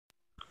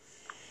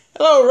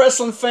Hello,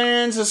 wrestling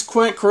fans. This is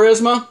Quint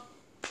Charisma. And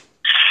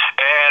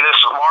this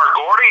is Mark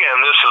Gordy, and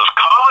this is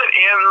Call It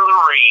in the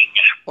Ring.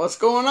 What's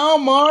going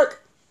on,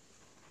 Mark?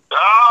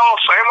 Oh,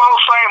 same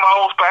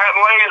old, fat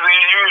and lazy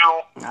as usual.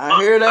 I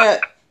hear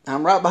that.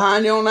 I'm right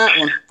behind you on that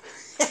one.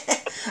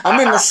 I'm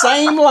in the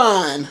same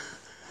line.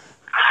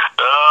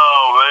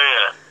 Oh,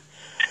 man.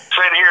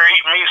 Sitting here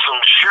eating me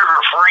some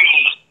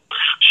sugar-free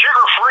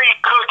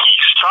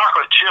cookies,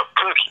 chocolate chip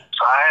cookies.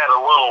 I had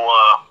a little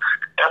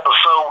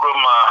episode of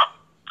my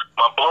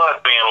blood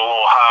being a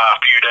little high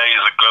a few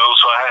days ago,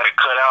 so I had to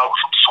cut out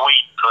some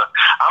sweets.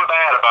 I'm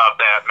bad about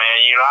that,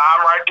 man. You know,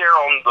 I'm right there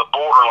on the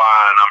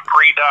borderline. I'm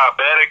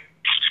pre-diabetic,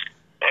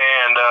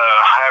 and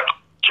I have to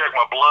check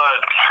my blood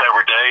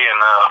every day and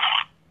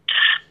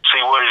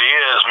see what it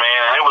is,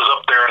 man. It was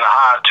up there in the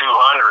high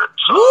 200s.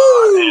 So,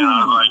 Woo!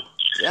 I was like,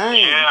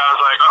 I was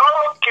like,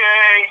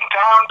 okay,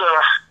 time to...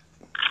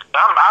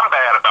 I'm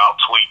bad about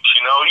sweets,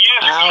 you know.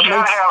 You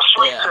gotta have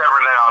sweets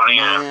every now and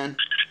then. Man,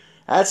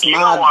 that's you know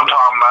what I'm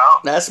talking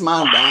about. That's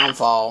my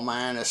downfall,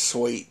 man, is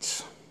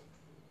sweets.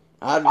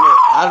 I'd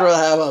rather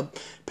have a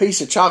piece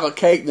of chocolate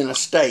cake than a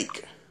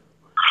steak.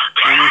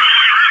 I mean,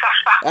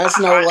 that's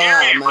no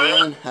lie,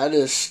 man.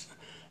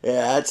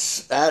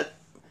 That's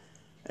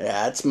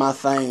my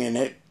thing, and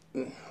it,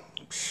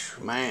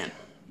 man.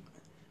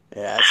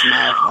 Yeah,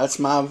 that's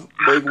my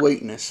big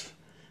weakness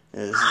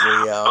is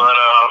the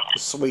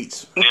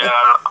sweets. Yeah,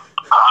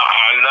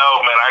 I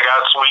know, man. I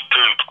got sweet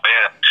tooth,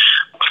 man.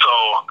 So,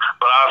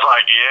 but I was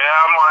like, yeah,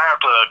 I'm gonna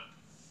have to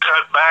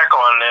cut back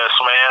on this,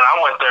 man. I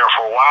went there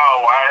for a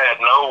while. I had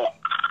no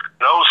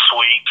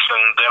sweets,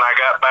 and then I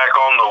got back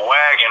on the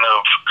wagon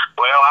of,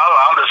 well,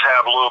 I'll just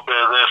have a little bit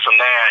of this and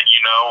that,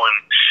 you know.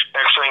 And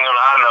next thing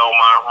I know,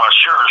 my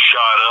sugar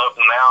shot up,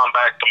 and now I'm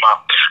back to my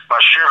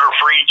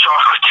sugar-free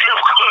chocolate chip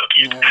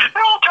cookies. It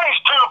don't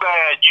taste too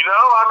bad, you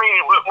know. I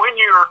mean, when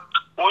you're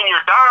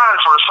dying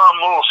for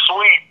something a little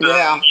sweet,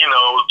 you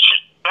know,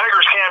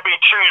 beggars can't be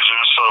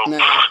choosers. So.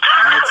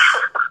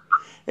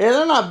 Yeah,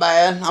 they're not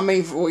bad. I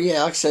mean, well,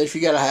 yeah, like I said, if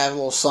you got to have a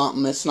little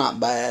something, it's not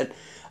bad.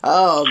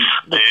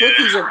 The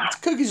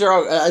cookies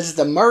are. Is it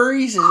the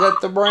Murray's? Is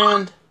that the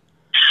brand?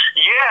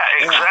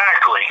 Yeah,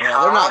 exactly.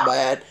 Yeah, they're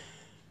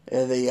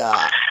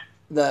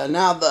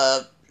not bad.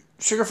 The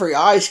sugar-free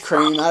ice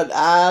cream.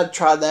 I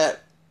tried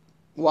that.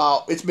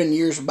 Well, it's been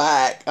years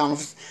back. I don't know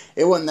if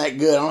it wasn't that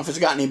good. I don't know if it's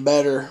got any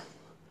better.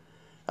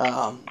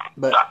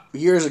 But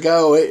years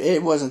ago,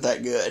 it wasn't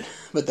that good.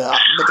 But the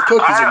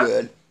cookies are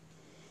good.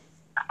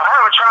 I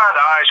haven't tried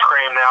the ice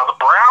cream now. The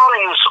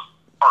brownies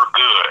are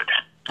good.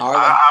 Are they?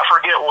 I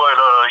forget what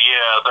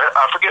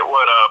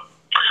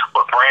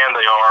what brand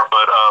they are,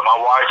 but my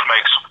wife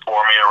makes them for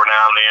me every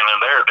now and then,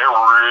 and they're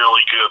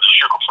really good. The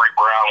sugar-free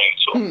brownies.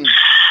 So,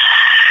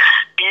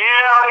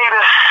 yeah,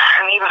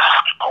 I need to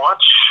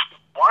watch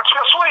my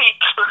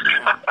sweets.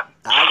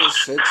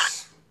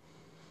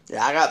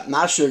 I got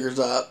my sugars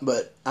up,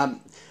 but I've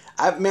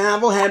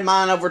only had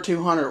mine over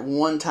 200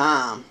 one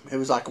time. It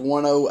was like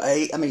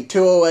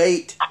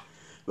 208,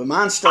 but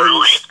mine stays.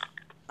 Really?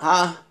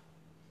 Huh?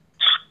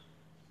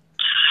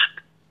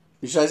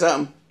 You say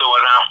something? Do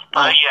it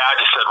now? Yeah, I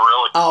just said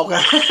really. Oh,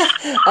 okay.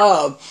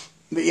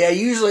 But yeah,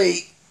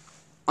 usually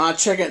when I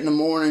check it in the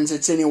mornings,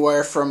 it's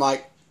anywhere from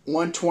like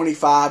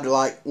 125 to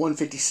like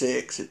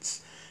 156.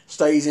 It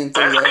stays in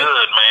through there. That's there.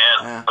 good,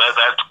 man.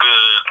 That's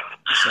good.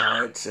 So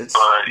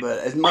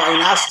but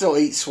I still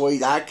eat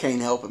sweet. I can't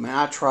help it, man.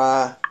 I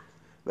try,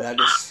 but I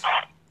just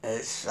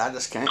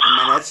can't.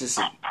 I mean, it's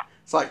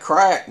like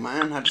crack,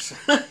 man. It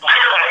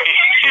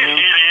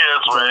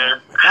is,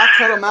 man. If I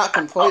cut them out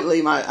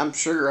completely, I'm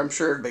sure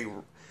it'd be.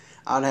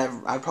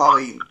 I'd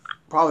probably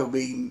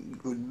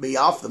would be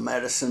off the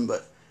medicine,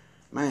 but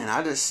man,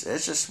 it's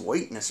just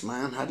weakness,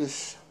 man. It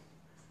is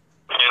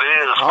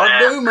hard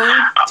to do,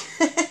 man.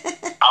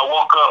 I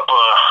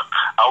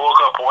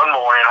woke up one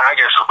morning. I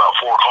guess it was about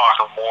 4:00 in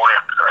the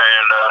morning,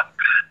 and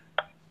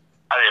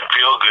I didn't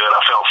feel good.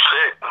 I felt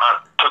sick. And I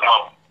took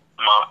my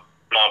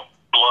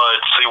blood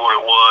to see what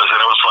it was, and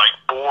it was like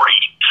 40. I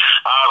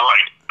was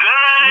like,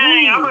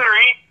 dang, I better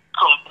eat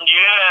some.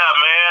 Yeah,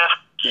 man.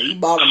 Yeah, you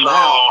bottomed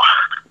out.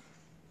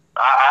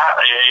 And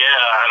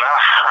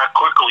I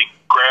quickly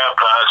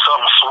grabbed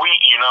something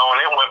sweet, you know,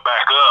 and it went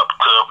back up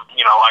to,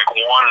 you know, like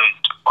 100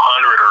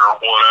 or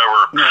whatever.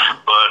 Yeah.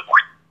 But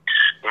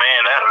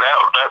man, that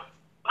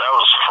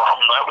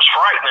was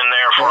frightening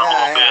there for a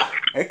little bit.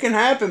 It can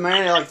happen,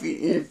 man. Like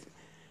you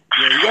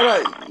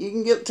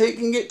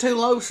can get too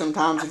low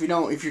sometimes if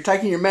you're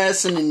taking your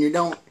medicine and you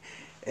don't,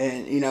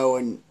 and you know,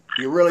 and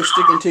you're really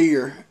sticking to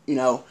your, you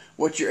know,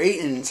 what you're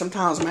eating. And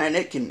sometimes, man,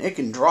 it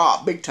can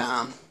drop big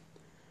time.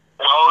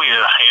 Oh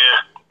yeah.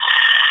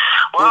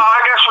 Well,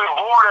 I guess we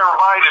bored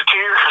everybody to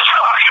tears.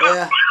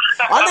 Yeah,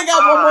 I think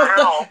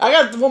I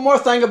got one more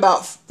thing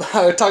about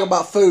talk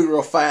about food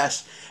real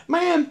fast,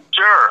 man.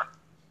 Sure.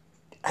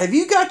 Have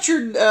you got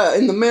your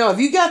in the mail?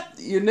 Have you got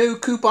your new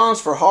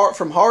coupons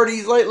from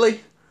Hardee's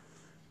lately?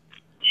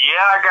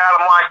 Yeah, I got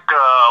them like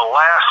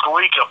last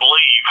week, I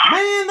believe.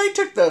 Man, they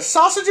took the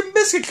sausage and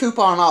biscuit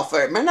coupon off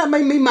there. Man, that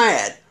made me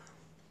mad.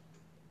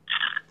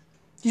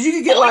 You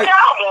could get We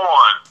got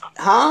one.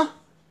 huh?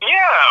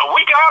 Yeah,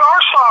 we got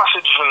our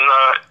sausage and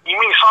you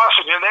mean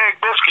sausage and egg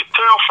biscuit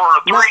too for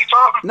 $3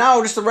 something?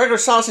 No, just the regular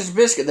sausage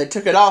biscuit. They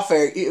took it off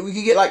there. We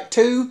could get like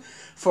 2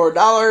 for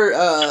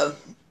 $1.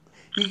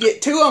 You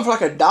get 2 of them for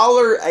like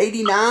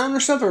 $1.89 or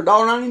something, or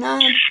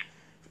 $1.99.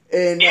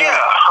 And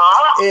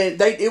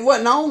and it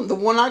wasn't on the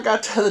one I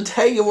got the other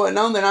day. It wasn't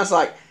on there. And I was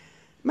like,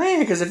 man,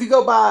 because if you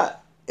go buy,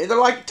 they're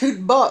like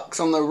 $2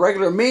 on the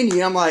regular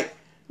menu. I'm like,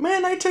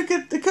 man, they took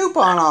the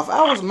coupon off.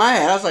 I was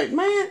mad. I was like,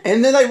 man.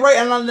 And then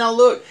and I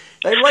look,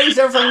 they raised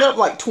everything up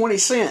like 20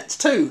 cents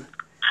too.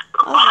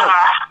 I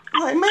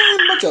was like, man,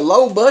 a bunch of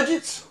low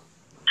budgets.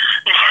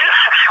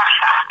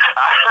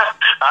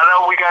 I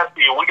know we got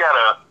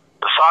a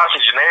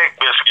sausage and egg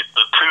biscuit,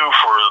 the 2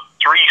 for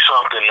 $3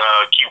 something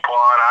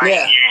coupon.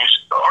 I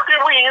used, or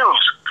did we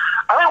use?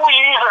 I think we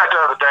used that the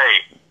other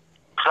day.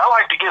 Cause I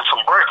like to get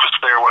some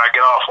breakfast there when I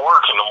get off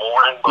work in the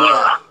morning.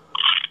 But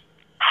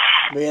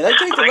yeah, they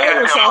take the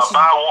regular sausage.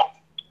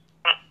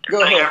 Go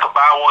ahead. You have to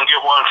buy one,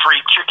 get one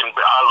free chicken.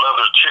 I love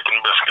their chicken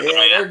biscuits. Yeah,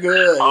 man. they're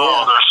good.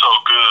 Oh, they're so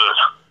good.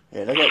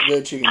 Yeah, they got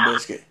good chicken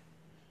biscuit.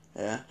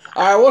 Yeah.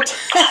 All right, we'll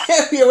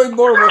tell you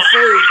more about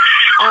food.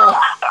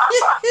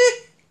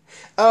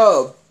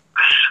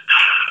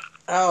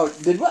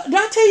 Did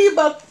I tell you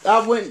about?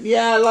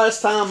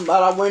 Last time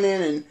about I went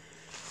in and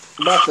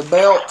about the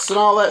belts and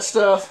all that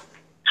stuff.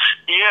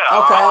 Yeah.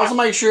 Okay, I was to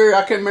make sure.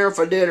 I couldn't remember if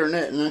I did or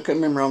not, and I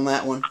couldn't remember on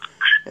that one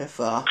if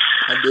I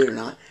did or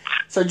not.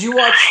 So did you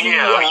watch the?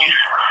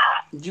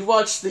 Did you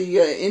watch the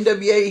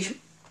NWA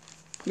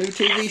new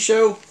TV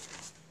show?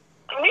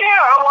 Yeah,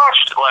 I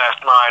watched it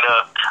last night.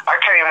 I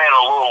came in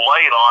a little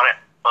late on it.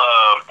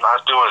 I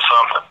was doing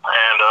something,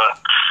 and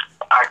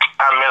I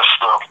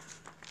missed the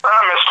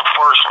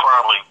first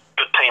probably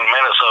 15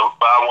 minutes of it,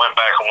 but I went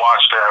back and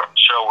watched it after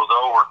the show was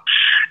over.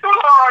 It was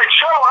an alright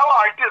show. I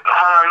liked it.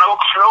 No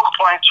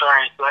complaints or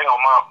anything on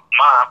my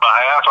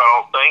behalf, I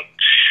don't think.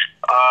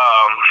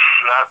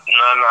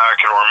 None I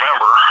can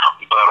remember.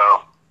 But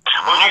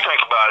what do you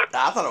think about it?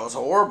 I thought it was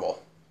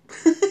horrible.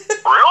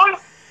 Really?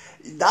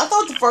 I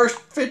thought the first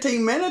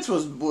 15 minutes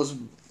was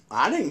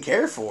I didn't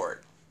care for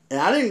it, and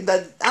I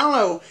don't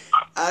know.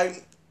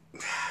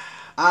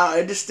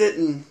 I just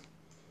didn't.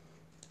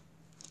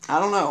 I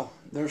don't know.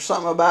 There's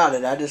something about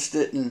it. I just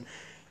didn't.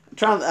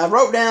 I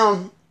wrote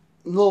down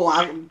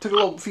I took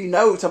a few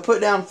notes. I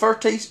put down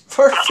first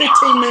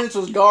 15 minutes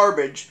was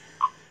garbage.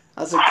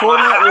 I said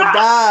Cornette would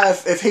die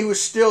if he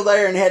was still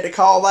there and had to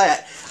call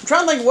that. I'm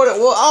trying to think what it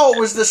was. Oh, it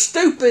was the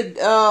stupid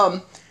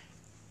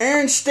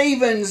Aaron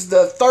Stevens,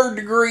 the 3rd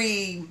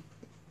degree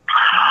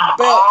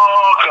belt.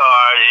 Oh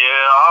God,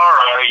 yeah, all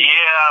right,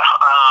 yeah.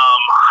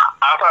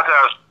 I thought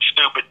that was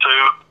stupid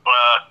too.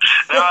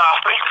 No, I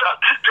think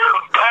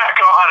back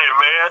on it,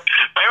 man.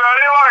 Maybe I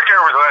didn't like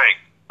everything.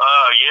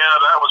 Yeah,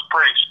 that was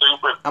pretty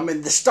stupid. I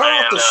mean, to start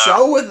off the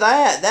show with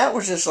that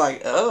was just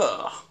like,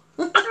 ugh.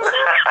 Yeah,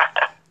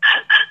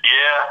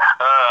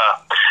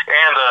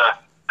 and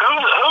who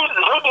did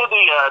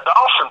the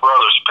Dawson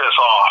brothers piss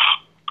off?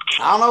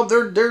 I don't know.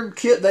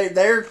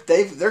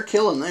 They're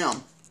killing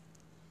them.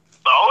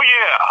 Oh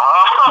yeah,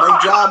 they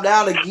jobbed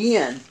out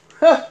again.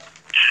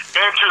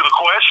 Into the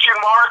question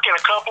mark in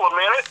a couple of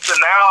minutes, and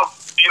now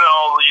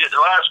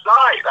last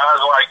night I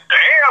was like,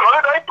 damn, who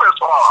they piss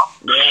off?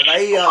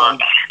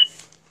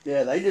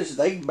 Yeah,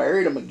 they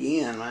buried them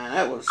again, man.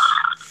 That was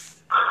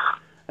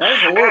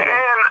horrible.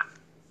 And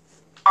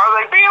are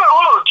they being a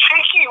little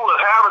cheeky with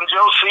having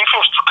Joe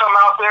Cephas come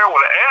out there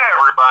when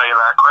everybody in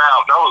that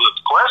crowd knows it's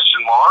a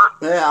question mark?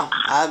 Yeah,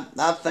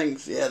 I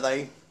think,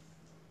 they...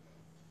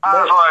 I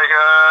was like,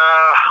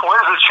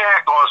 when's the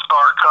chant going to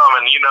start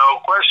coming?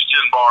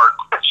 Question mark.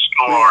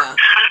 Yeah.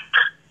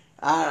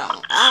 I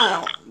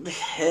don't,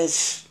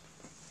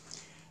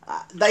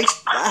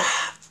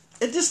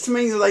 it just to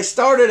me, they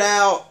started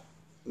out,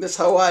 this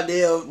whole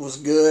idea was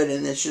good,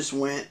 and it just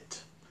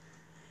went,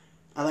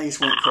 I think it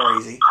went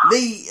crazy.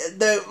 They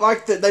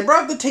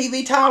brought the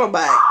TV title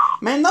back.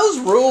 Man, those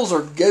rules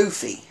are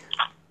goofy.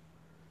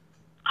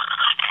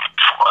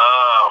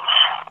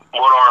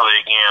 What are they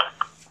again?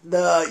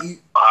 I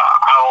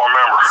don't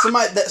remember.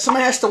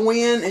 Somebody has to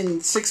win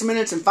in 6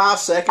 minutes and 5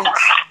 seconds.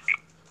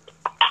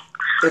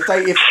 Hold on,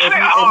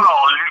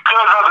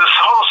 because of this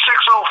whole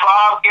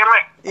 605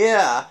 gimmick.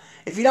 Yeah,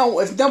 if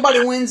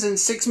nobody wins in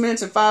 6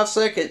 minutes and 5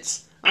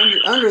 seconds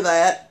under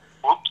that,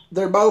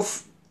 they're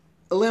both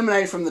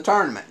eliminated from the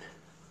tournament.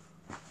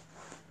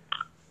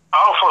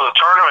 Oh, for the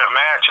tournament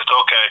matches,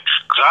 okay.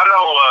 Because I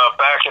know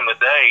back in the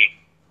day,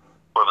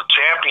 for the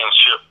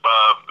championship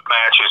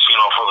matches,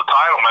 for the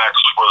title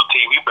matches for the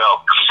TV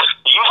belt,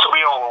 it used to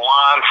be on the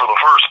line for the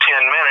first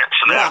 10 minutes,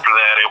 and after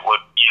that it would,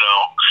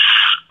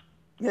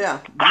 Yeah,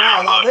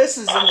 no, this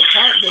is in the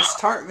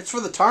it's for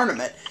the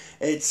tournament.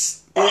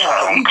 It's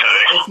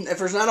if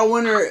there's not a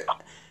winner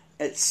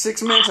at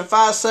 6 minutes and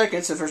 5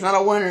 seconds, if there's not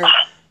a winner,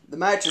 the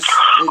match it's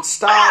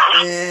stopped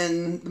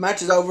and the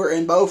match is over,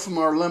 and both of them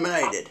are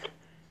eliminated.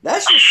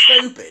 That's just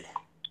stupid.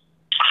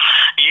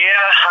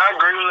 Yeah, I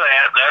agree with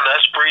that.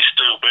 That's pretty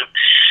stupid.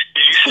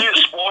 Did you see the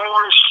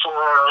spoilers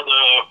for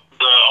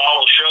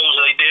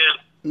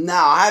No,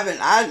 I haven't.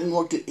 I hadn't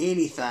looked at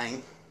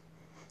anything.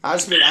 I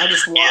just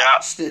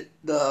watched it.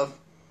 The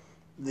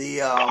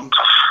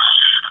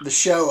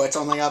show. That's the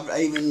only thing I've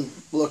even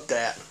looked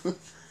at. Yeah,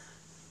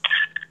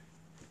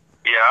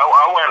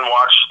 I went and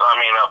watched. I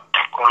mean, I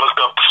looked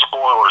up the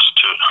spoilers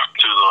to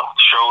the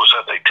shows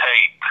that they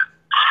tape.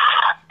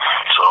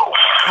 So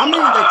how many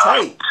did they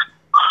tape?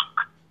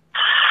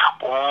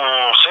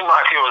 Seemed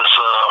like it was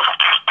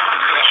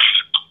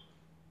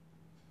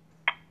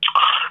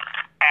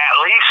at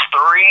least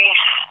 3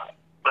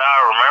 that I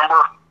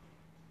remember.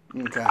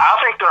 Okay. I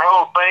think their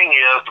whole thing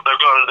is they're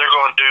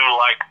going to do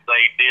like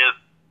they did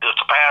this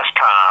past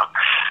time.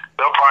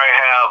 They'll probably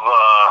have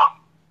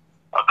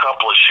a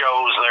couple of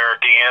shows there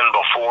at the end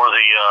before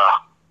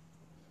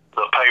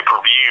the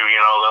pay-per-view. You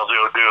know,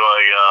 they'll do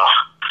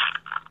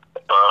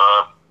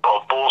a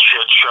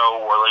bullshit show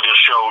where they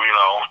just show, you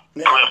know,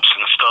 clips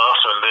and stuff,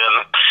 and then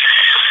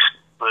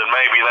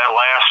maybe that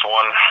last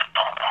one,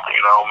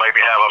 you know,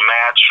 maybe have a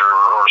match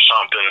or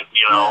something,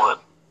 you know, that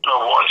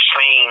no one's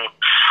seen.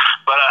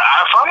 But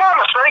if I'm not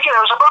mistaken,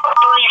 it was about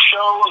 3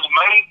 shows,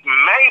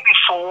 maybe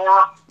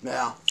 4.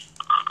 Yeah.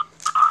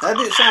 That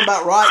didn't sound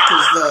about right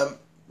because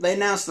they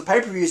announced the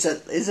pay-per-views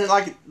at, isn't it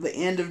like the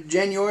end of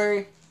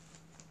January?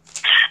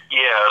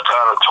 Yeah,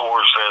 kind of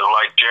towards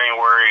like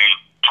January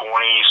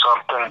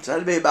 20-something.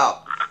 So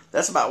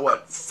that's about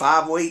what,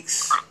 5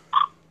 weeks?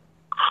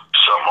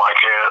 Something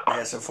like that.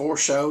 Yeah, so 4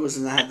 shows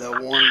and they had the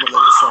one with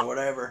this or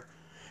whatever.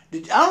 I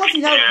don't know if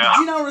you know, did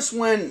you notice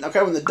when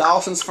the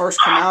Dawsons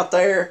first come out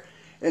there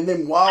and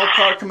then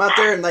Wildcard come out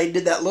there and they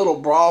did that little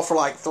brawl for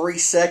like 3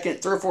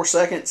 or 4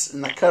 seconds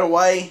and they cut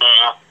away?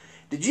 Mm-hmm.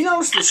 Did you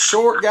notice the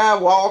short guy,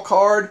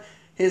 Wildcard,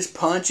 his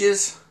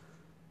punches?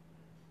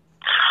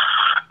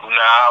 No,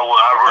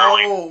 I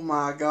really... Oh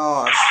my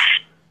gosh.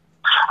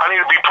 I need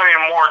to be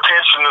paying more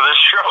attention to this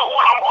show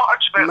when I'm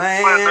watching it.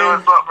 Man.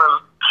 Doing something.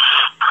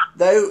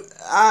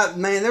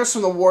 There's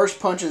some of the worst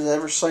punches I've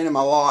ever seen in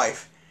my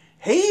life.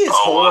 He is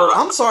horrible.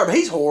 I'm sorry, but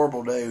he's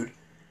horrible, dude.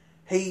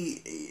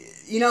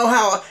 You know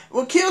how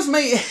what kills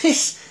me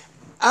is,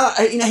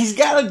 he's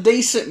got a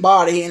decent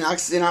body, and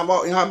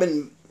I've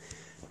been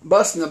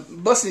busting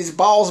his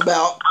balls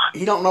about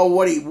he don't know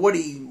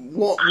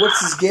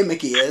what's his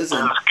gimmick is,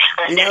 and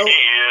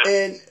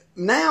and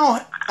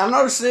now I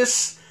noticed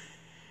this.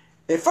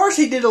 At first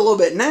he did a little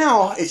bit.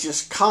 Now it's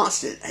just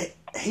constant.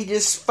 He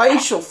just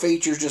facial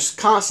features just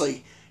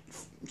constantly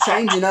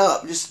changing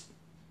up, just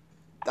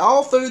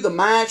all through the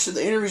match,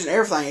 the interviews, and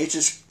everything. It's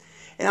just,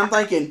 and I'm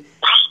thinking,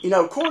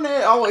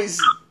 Cornette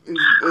always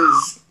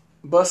is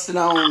busting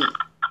on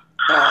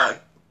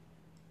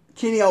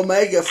Kenny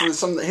Omega for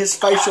some of his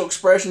facial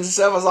expressions and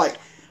stuff. I was like,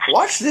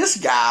 watch this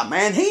guy,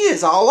 man. He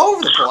is all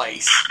over the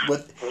place.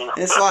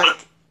 It's like,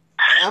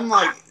 I'm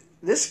like,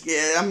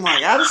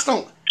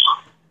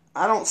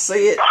 I don't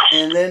see it,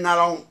 and then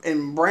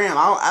and Bram,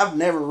 I've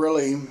never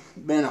really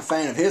been a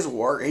fan of his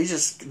work. He's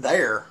just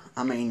there.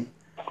 I mean,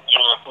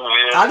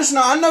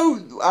 I know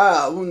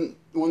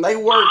when they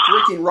worked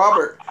Ricky and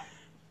Robert,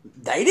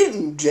 they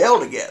didn't gel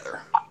together.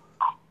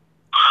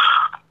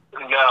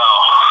 No.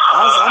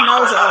 I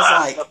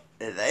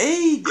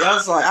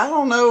was like, I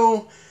don't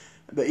know.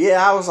 But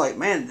yeah, I was like,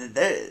 man,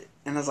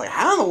 and I was like,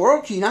 how in the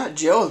world can you not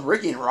gel with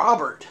Ricky and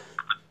Robert?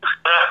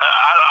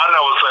 I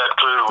know it's that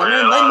too. I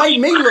mean, they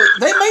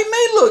made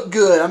me look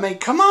good. I mean,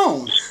 come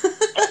on.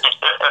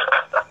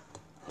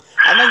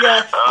 I think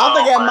that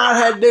might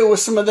have had to do with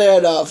some of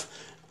that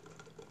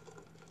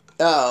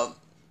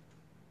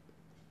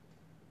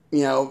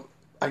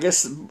I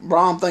guess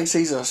Braun thinks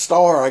he's a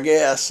star, I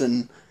guess,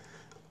 and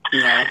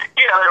Yeah, they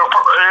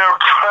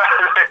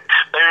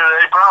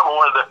probably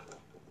wanted to.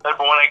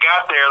 When they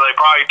got there, they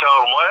probably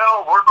told him,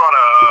 "Well, we're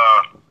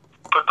gonna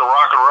put the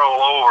Rock and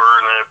Roll over,"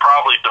 and it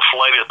probably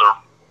deflated their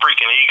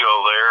freaking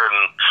ego there, and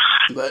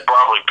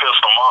probably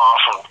pissed them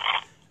off.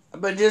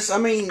 But just, I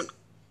mean,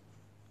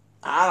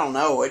 I don't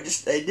know. It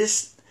just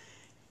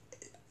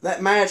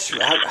that match.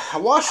 I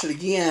watched it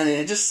again, and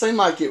it just seemed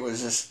like it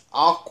was just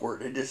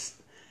awkward. It just,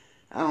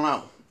 I don't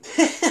know.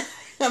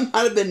 That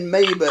might have been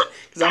me, but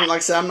because like I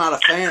said, I'm not a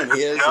fan of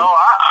his.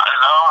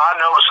 I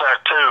noticed that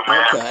too,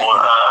 man. Okay.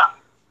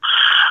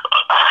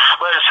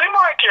 But it seemed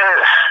like to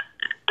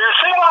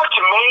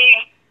me,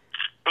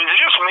 was it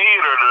just me,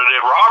 or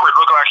did Robert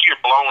look like he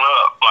had blown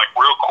up like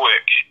real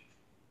quick?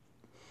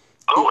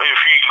 If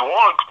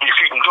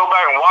you can go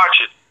back and watch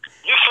it,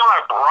 you seem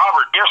like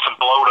Robert Gibson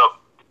blowed up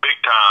big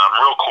time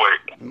real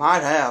quick.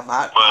 Might have.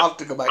 I'll have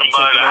to go back and check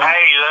it out. But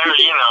hey, they're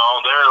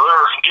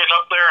getting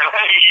up there in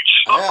age.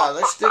 Yeah,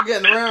 they're still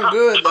getting around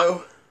good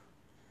though.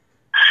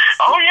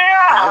 Oh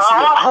yeah.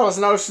 I was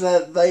noticing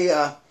that they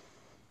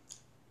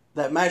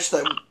that match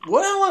who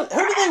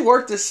did they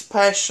work this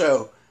past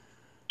show?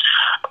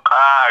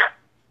 I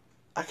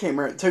can't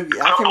remember. A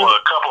couple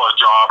of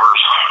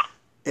jobbers.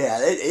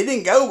 Yeah, it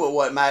didn't go, but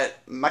what,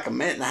 like a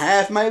minute and a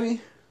half, maybe? Yeah,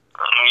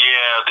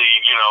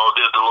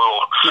 did the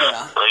little...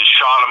 Yeah. They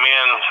shot him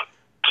in,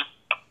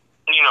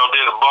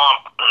 did a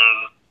bump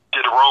and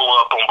did a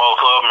roll-up on both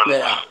of them.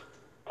 And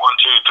 1, 2,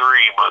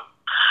 3, but...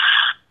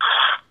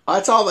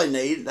 That's all they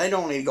need. They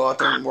don't need to go out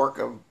there and work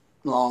a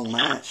long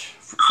match,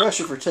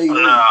 especially for TV.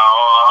 No.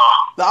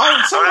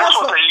 That's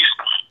what they used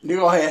to, you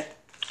go ahead.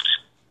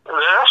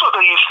 That's what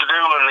they used to do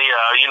in the,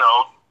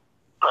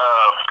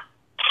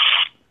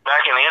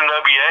 back in the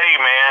NWA,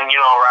 man,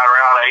 right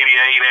around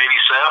 88,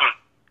 87.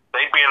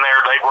 They'd be in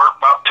there, they'd work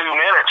about 2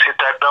 minutes, hit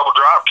that double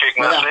drop kick,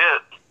 and that's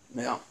it.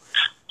 Yeah.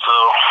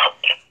 So.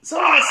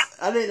 Some of this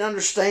I didn't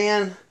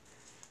understand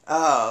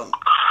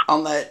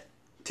on that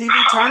TV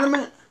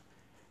tournament.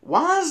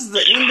 Why is the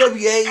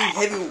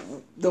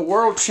NWA the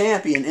world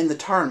champion in the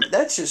tournament?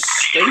 That's just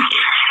stupid.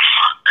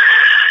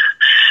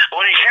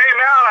 When he came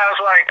out, I was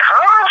like,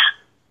 huh?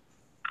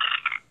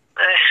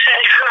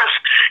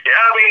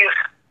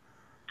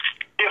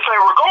 If they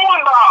were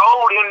going by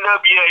old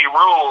NWA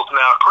rules,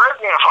 now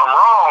correct me if I'm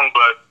wrong,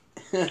 but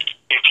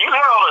if you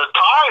held a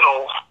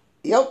title,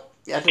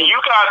 and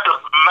you got the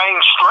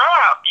main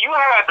strap, you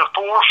had to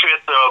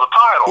forfeit the other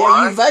title,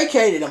 right? You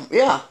vacated them,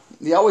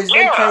 You always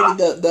vacated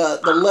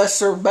the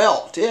lesser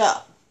belt,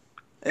 Exactly.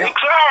 And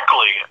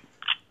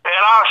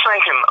I was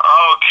thinking,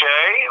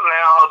 okay,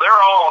 now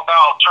they're all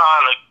about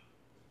trying to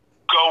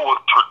go with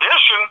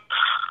tradition.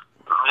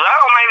 That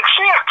don't make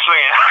sense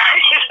then,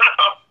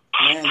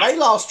 Man, they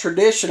lost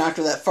tradition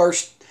after that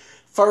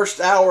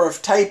first hour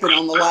of taping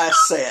on the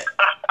last set.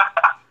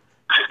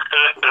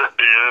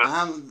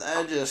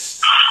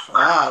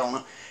 I don't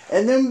know.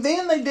 And then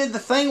they did the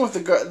thing with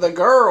the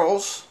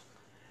girls.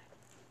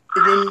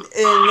 And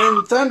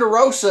then Thunder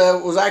Rosa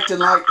was acting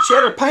like she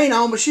had her paint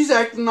on, but she's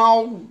acting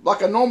all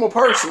like a normal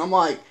person. I'm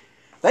like,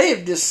 they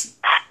have just,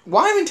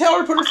 why even tell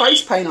her to put her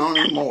face paint on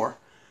anymore?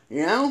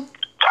 You know?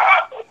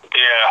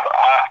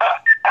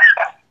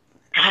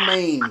 I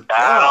mean,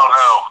 I don't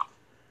know.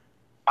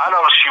 I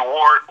know she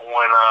wore it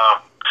when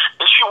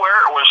did she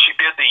wear it when she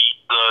did the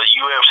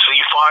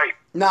UFC fight?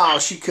 No,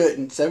 she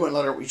couldn't. They wouldn't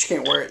let her. She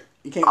can't wear it.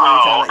 You can't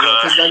wear it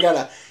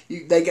because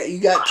you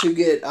got to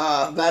get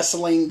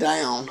Vaseline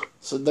down.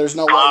 So there's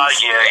no way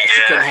she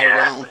couldn't have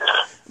it on.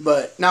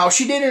 But no,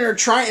 she did in her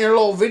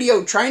little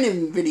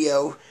training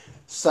video,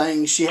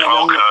 saying she had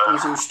on when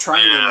she was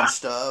training and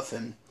stuff.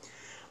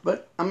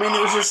 But I mean,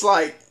 it was just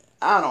like,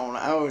 I don't know.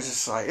 I was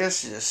just like,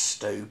 it's just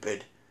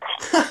stupid.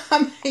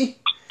 I mean,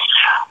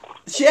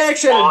 she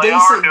actually had a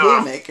decent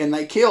gimmick, and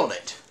they killed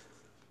it.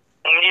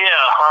 They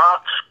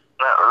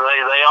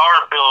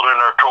are building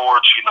her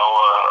towards, a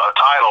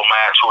title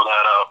match with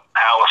that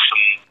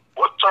Allison.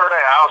 What's her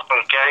name?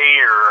 Allison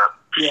Kay or?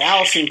 Yeah,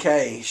 Allison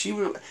Kay. She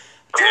was.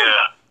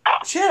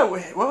 She had I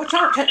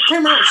can't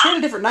remember. She had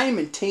a different name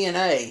in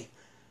TNA.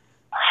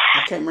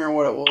 I can't remember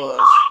what it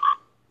was.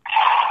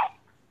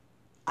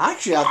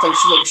 Actually, I think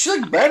she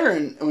looked better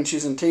when she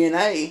was in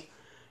TNA.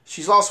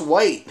 She's lost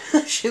weight.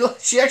 She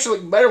actually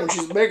looked better when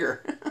she's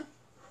bigger.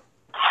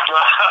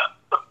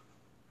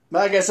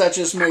 But I guess that's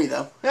just me,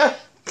 though. Hey,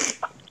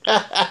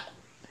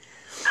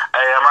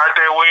 I'm right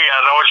there with you.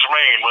 I know what you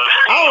mean. But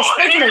oh,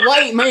 speaking of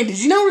weight, man, did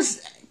you notice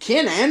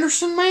Ken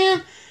Anderson,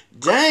 man?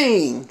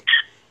 Dang.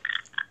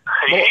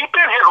 He's been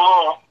hitting a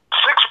little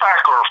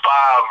six-pack or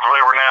five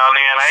every now and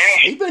then, ain't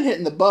he? He's been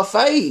hitting the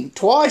buffet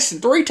twice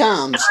and 3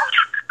 times.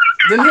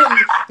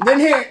 then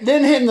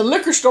hitting the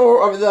liquor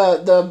store or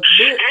the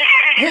beer,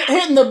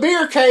 hitting the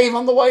beer cave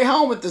on the way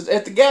home at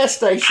the gas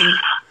station.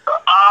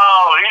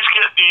 Oh, he's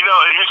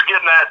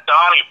getting that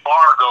Donnie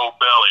Fargo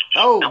belly.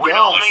 Oh, we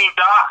don't mean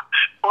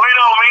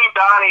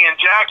Donnie and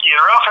Jackie in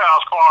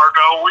Roughhouse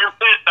Fargo. We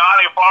meant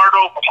Donnie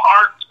Fargo from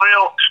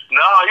Hartsville.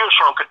 No, he was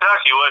from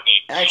Kentucky, wasn't he?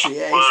 Actually,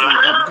 yeah, he's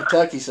from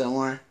Kentucky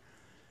somewhere.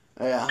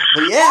 Yeah,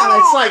 but yeah,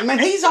 it's like, man,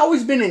 he's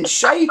always been in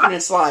shape, and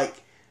it's like,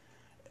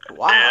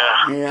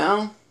 wow, you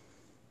know.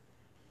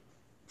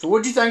 So,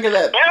 what'd you think of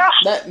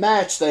that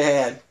match they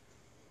had?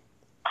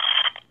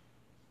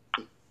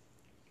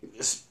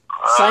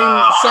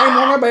 Same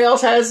one everybody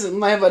else has.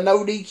 They have a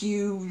no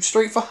DQ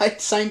street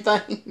fight. Same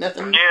thing.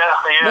 Nothing. Yeah.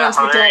 Nothing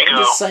spectacular.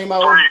 Just same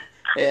old.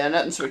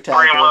 Nothing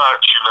spectacular. Pretty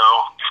much,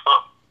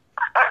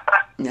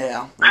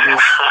 Yeah.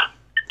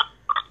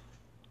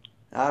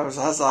 I was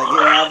like,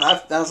 I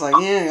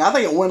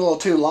think it went a little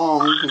too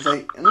long because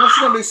unless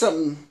you're gonna do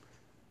something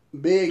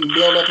big and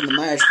build up in the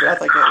match, but I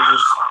think that was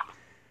just,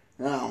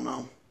 I don't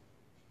know.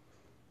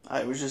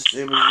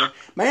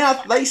 Man,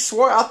 they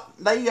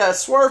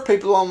swerved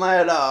people on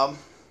that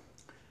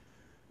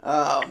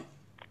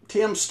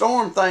Tim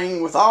Storm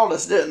thing with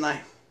Aldis, didn't they?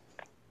 Yeah.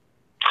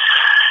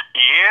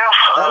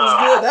 That was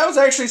good. That was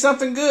actually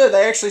something good.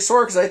 They actually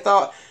swerved because they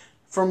thought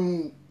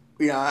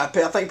I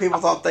think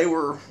people thought he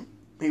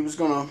was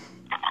going to,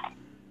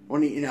 I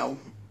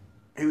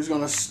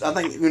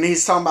think when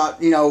he's talking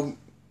about,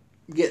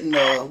 getting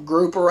the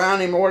group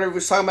around him or whatever he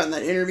was talking about in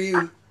that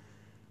interview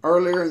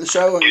earlier in the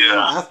show, and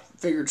I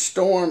figured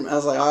Storm, I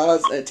was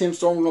like, Tim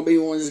Storm was going to be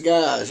one of his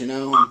guys, and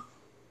then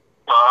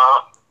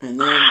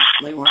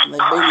they beat him up.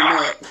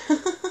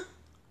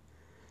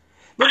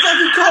 But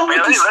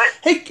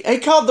it's like he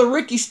called the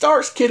Ricky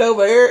Starks kid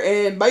over there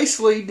and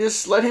basically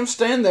just let him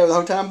stand there the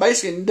whole time,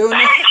 basically doing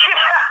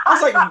that. I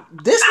was like,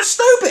 this was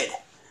stupid.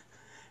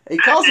 He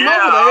calls him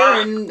over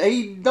there, and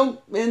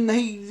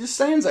he just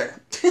stands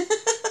there.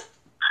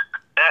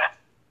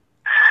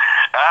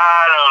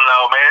 I don't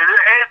know, man.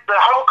 The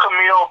whole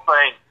Camille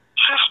thing,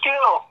 she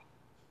still,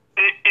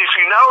 if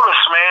you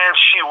notice, man,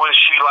 she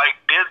like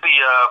did the,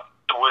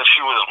 when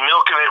she was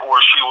milking it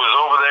where she was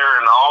over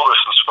there in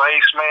Aldous'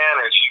 face,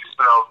 man, and she's,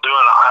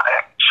 doing,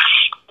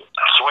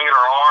 swinging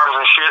her arms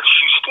and shit,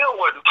 she still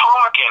wasn't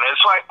talking.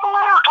 It's like,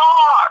 let her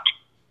talk.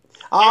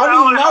 Oh, I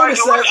didn't even notice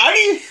that.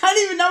 I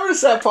didn't even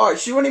notice that part.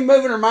 She wasn't even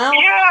moving her mouth?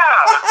 Yeah,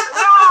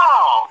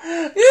 no.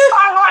 I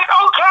was like,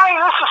 okay,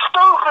 this is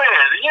stupid,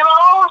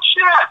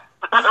 shit.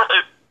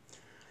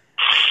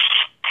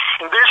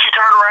 And then she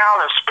turned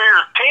around and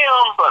speared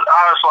Tim, but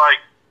I was like,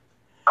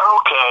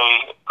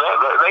 okay,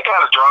 they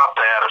got to drop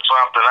that or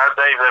something.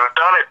 They've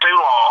done it too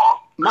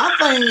long. My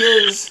thing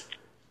is,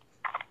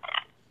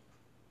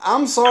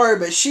 I'm sorry,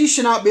 but she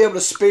should not be able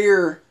to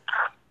spear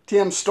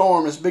Tim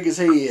Storm as big as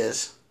he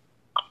is.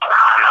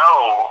 I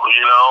know,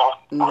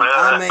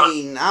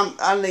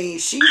 I mean,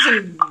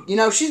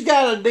 she's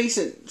got a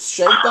decent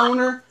shape on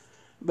her,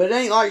 but it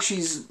ain't like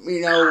she's,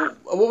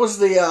 what was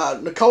the,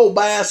 Nicole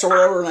Bass or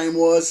whatever her name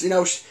was, I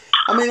was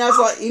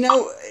like,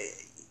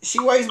 she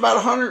weighs about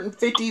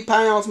 150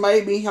 pounds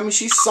maybe. I mean,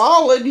 she's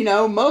solid,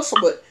 muscle,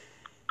 but,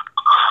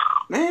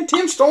 man,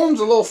 Tim Storm's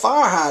a little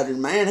fire hydrant,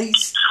 man.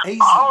 He's thick.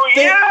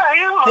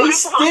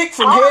 He's thick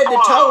from head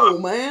to toe,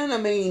 man. I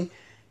mean,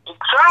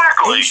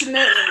 exactly.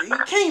 You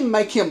can't even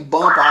make him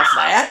bump off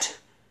that.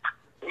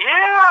 Yeah,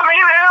 I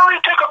mean, hell, he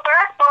took a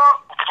back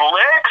bump,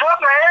 legs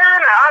up in the air,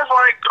 and I was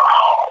like,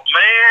 oh,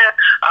 man.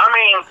 I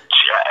mean,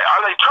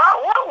 are they trying,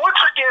 what's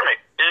her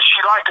gimmick? Is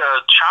she like a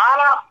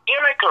China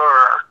gimmick,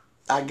 or?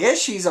 I guess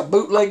she's a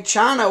bootleg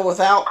China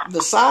without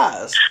the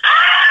size.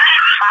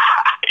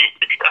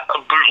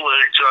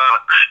 Bootleg China.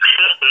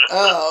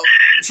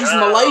 She's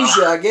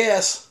Malaysia, I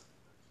guess.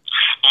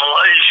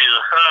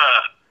 Malaysia,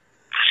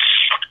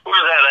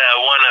 Where's that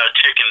one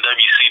chick in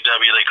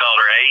WCW, they called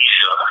her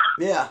Asia.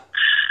 Yeah.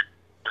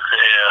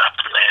 Yeah,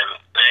 and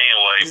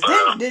anyway.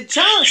 Did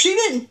China, she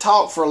didn't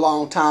talk for a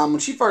long time when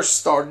she first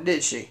started,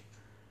 did she?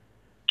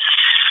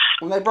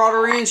 When they brought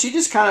her in, she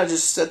just kind of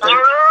just sat there. I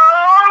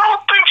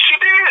don't think she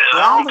did.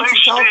 I don't think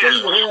she talked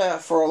either, yeah,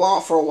 for a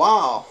while.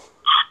 So,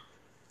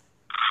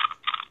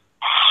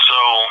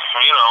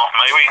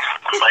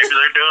 maybe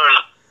they're doing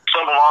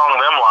something along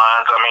them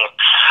lines. I mean,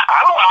 I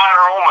don't mind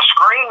her on the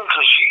screen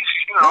because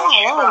she's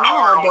not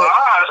hard on the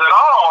eyes at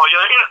all.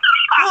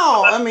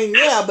 No, I mean,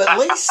 yeah, but at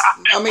least,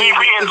 being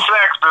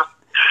sexist.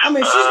 I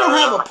mean, she's gonna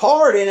have a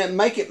part in it and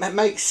make it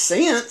make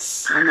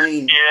sense. I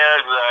mean, yeah,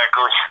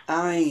 exactly.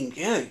 I mean,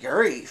 good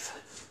grief.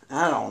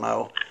 I don't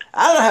know.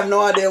 I have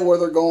no idea where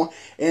they're going.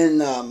 And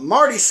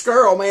Marty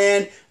Scurll,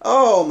 man,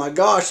 oh my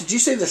gosh, did you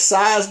see the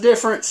size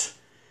difference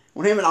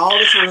when him and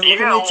Aldous were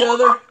looking at each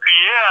other?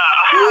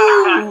 Yeah.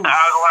 I was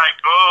like,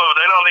 oh,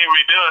 they don't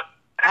even do it.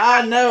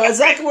 I know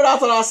exactly what I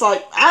thought. I was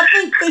like, I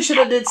think they should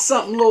have did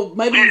something little,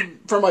 maybe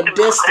from a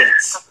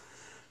distance.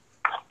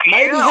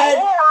 Maybe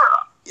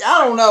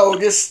I don't know.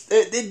 Just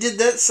it did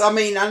that. I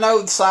mean, I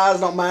know the size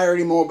don't matter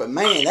anymore, but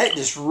man, that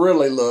just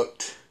really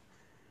looked.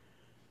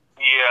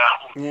 Yeah.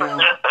 Yeah.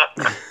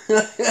 Maybe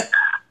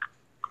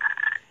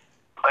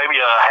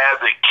I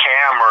had the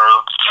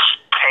camera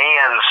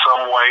pan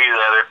some way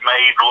that it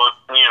made look,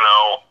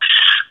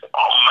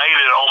 made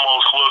it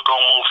almost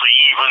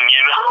even,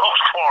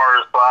 as far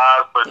as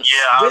size. But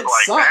yeah, I was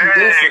like,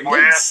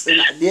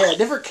 something different.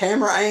 Different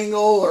camera angle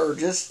or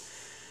just,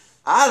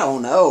 I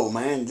don't know,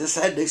 man. Just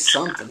had to do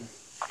something.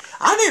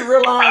 I didn't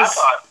realize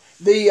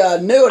the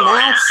new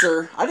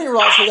announcer. I didn't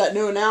realize who that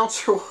new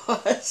announcer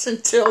was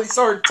until he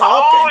started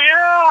talking. Oh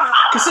yeah,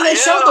 because they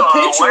showed the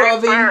picture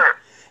of him.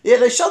 Yeah,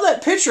 they showed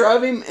that picture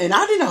of him, and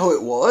I didn't know who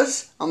it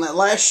was on that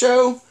last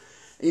show.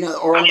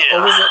 Or was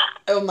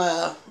it on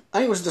the? I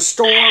think it was the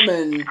Storm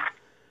and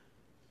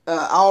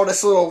all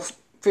this little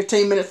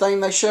 15-minute thing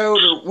they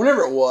showed, or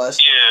whenever it was.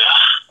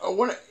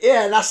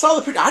 Yeah. And I saw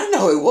the picture. I didn't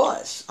know who it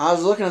was. I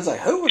was looking. I was like,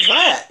 "Who was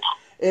that?"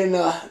 And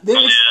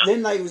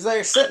then they was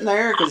there sitting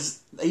there because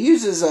he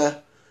uses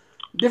a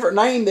different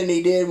name than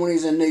he did when he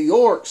was in New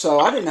York, so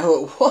I didn't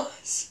know who it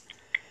was.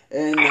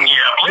 And I believe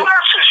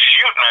that's his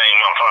shoot name.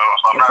 If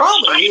I'm not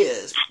probably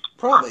mistaken. is.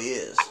 Probably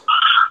is.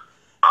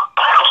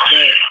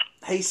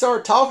 But he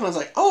started talking. I was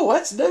like, "Oh,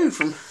 that's dude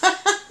from."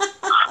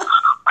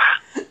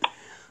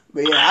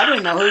 But yeah, I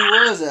didn't know who he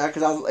was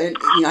because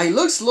he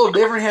looks a little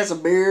different. He has a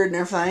beard and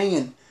everything,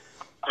 and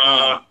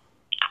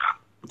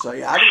so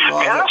yeah, I didn't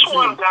know. Yeah, that's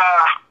one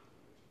guy.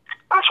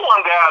 That's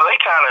one guy they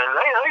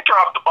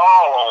dropped the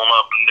ball on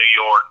up in New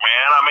York,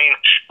 man. I mean,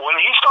 when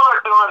he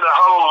started doing the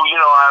whole,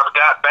 I've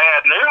got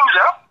bad news,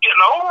 I'm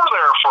getting over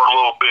there for a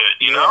little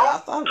bit, you know? I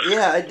thought,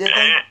 it did.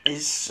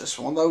 He's just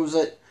one of those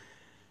that,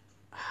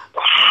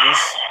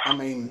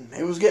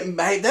 it was getting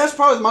bad. That's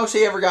probably the most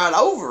he ever got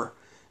over.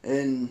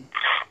 And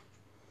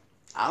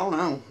I don't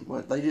know,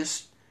 but they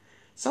just,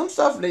 some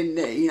stuff they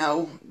did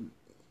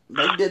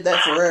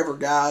that forever,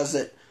 guys,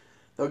 that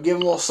they'll give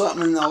them a little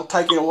something and they'll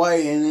take it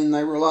away, and then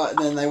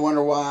they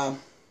wonder why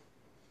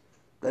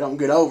they don't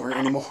get over it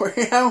anymore.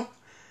 You know,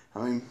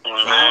 I mean, so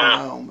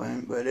I don't know,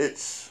 man, but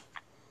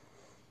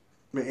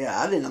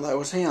yeah, I didn't know that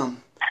was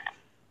him.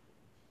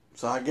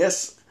 So I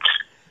guess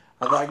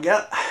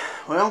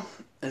well,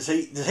 does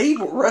he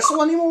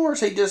wrestle anymore, or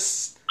is he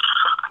just?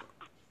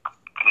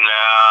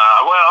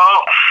 Nah,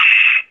 well,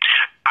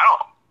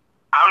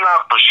 I'm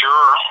not for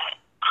sure.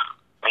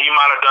 He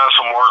might have done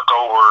some work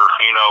over,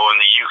 in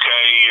the UK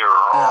or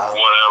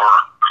whatever.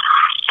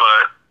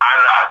 But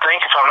I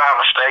think, if I'm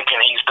not mistaken,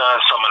 he's done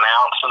some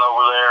announcing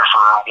over there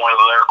for one of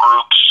their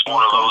groups,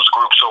 one of those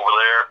groups over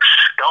there.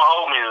 Don't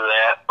hold me to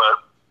that,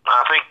 but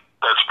I think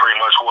that's pretty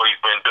much what he's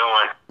been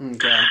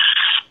doing. Okay.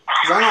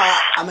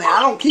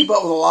 I don't keep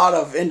up with a lot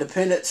of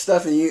independent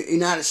stuff in the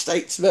United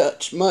States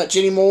much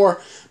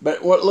anymore.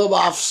 But what little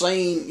I've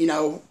seen,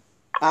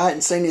 I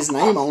hadn't seen his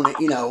name on it,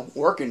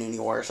 working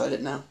anywhere, so I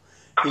didn't know.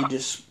 He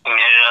just...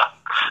 Yeah.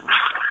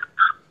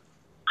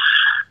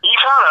 You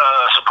kind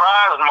of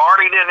surprised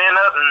Marty didn't end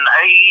up in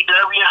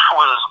AEW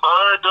with his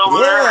buds over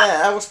there?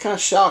 Yeah, I was kind of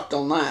shocked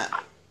on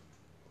that.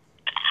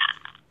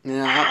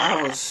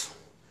 I was...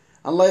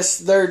 Unless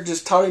they're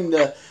just told him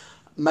to...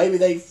 Maybe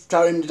they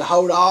told him to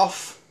hold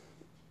off.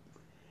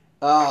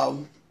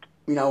 We'll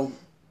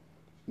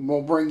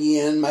bring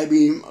you in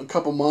maybe a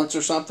couple months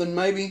or something,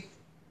 maybe.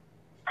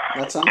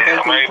 That's what I'm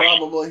thinking, maybe.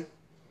 Probably.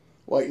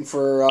 Waiting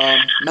for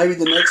maybe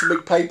the next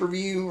big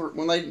pay-per-view, or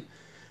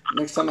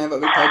next time they have a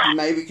big pay-per-view,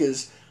 maybe,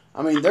 because,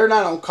 they're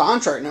not on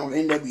contract now with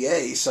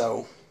NWA,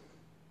 so.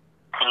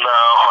 No,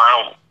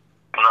 I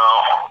don't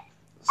know.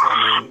 So,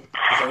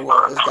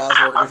 those guys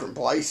work at different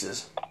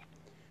places.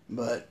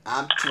 But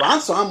I'm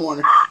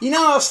wondering.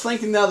 I was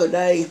thinking the other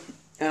day,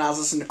 and I was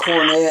listening to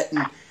Cornette,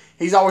 and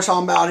he's always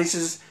talking about,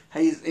 he's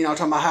talking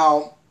about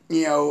how,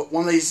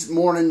 one of these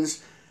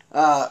mornings,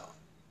 the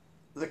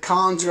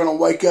cons are going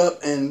to wake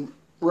up and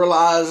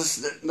realize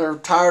that they're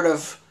tired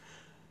of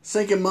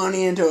sinking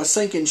money into a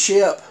sinking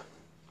ship.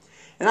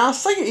 And I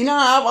was thinking,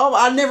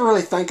 I never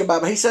really think about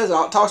it, but he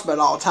talks about it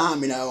all the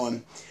time,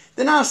 and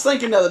then I was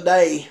thinking the other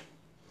day,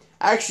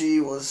 actually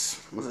was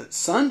it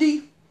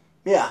Sunday?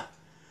 Yeah.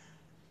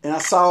 And I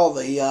saw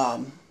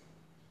the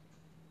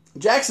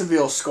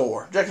Jacksonville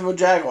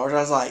Jaguars. I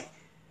was like,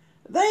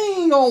 they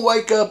ain't going to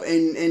wake up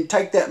and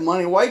take that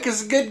money away,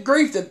 because good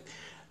grief,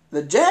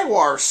 the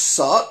Jaguars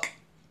suck.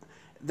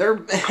 Why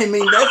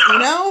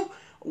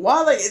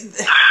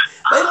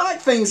they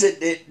like things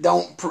that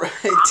don't, come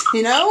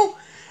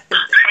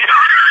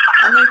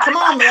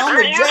on, man,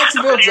 the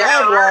Jacksonville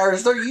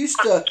Jaguars, they're used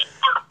to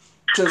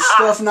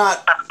stuff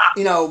not,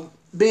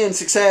 being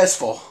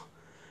successful,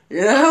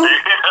 I'm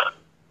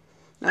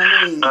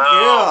like,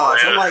 no,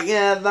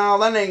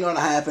 that ain't going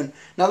to happen.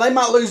 Now, they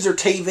might lose their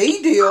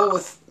TV deal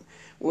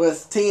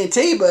with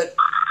TNT, but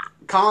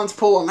Khan's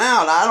pulling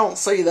out. I don't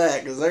see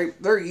that, because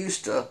they're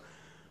used to,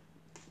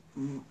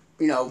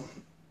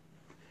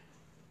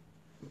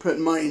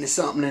 putting money into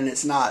something and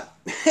it's not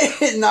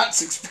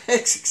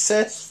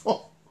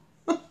successful.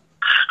 That's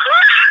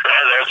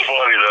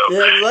funny, though.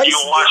 Yeah,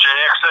 you'll watch the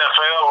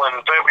XFL in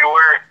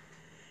February.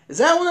 Is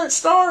that when it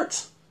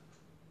starts?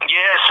 Yeah,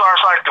 it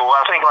starts like the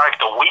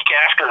week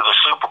after the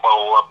Super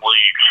Bowl, I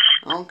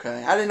believe.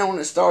 Okay, I didn't know when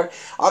it started.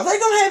 Are they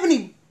going to have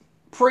any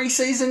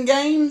preseason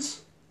games?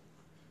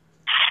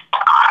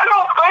 I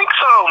don't think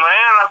so, man.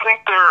 I think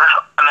they're...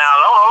 Now,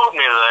 don't hold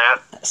me to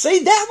that.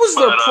 See, that was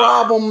their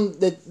problem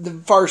the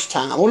first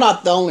time. Well,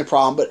 not the only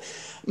problem, but,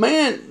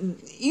 man,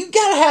 you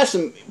got to have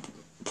some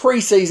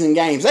preseason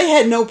games. They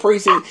had no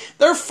preseason.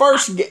 Their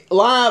first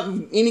live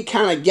any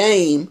kind of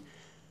game,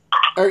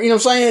 or,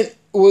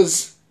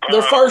 was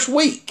their first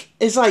week.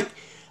 It's like,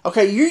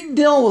 okay, you're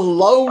dealing with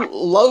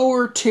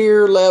lower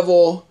tier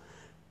level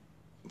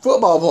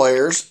football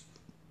players,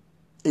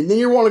 and then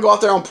you want to go out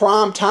there on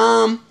prime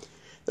time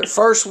their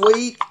first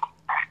week,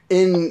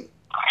 and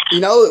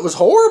it was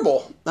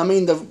horrible. And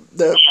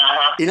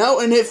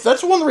if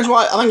that's one of the reasons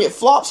why I think it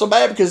flopped so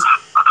bad, because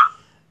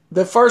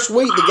the first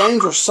week the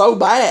games were so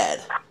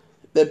bad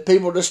that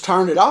people just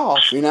turned it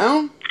off,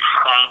 and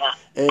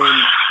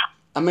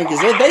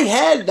because they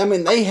had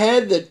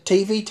the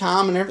TV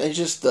time and everything. It's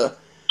just the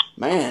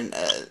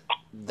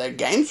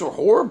games were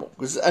horrible,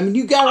 because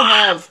you got to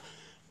have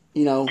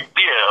even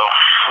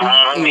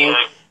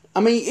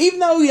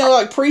though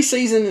like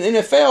preseason in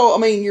NFL,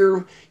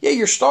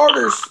 your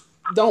starters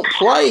don't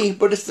play,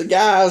 but it's the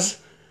guys,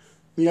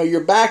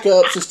 your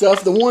backups and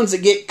stuff, the ones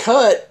that get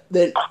cut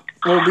that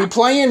will be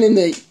playing in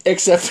the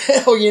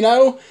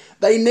XFL.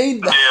 They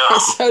need that. Yeah.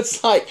 So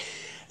it's like,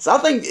 I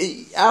think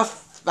I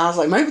was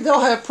like, maybe they'll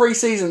have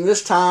preseason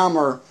this time,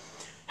 or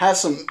have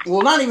some.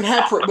 Well, not even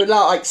have, but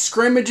not like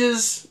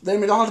scrimmages. They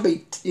don't have to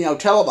be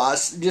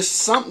televised. Just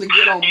something to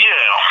get on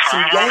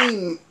some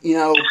game.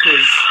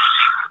 Because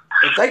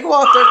if they go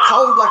out there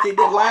cold like they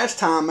did last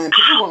time, man,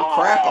 people are gonna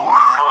crap on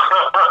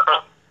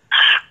that.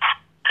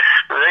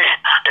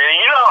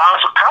 I'm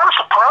kind of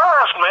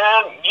surprised,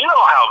 man. You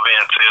know how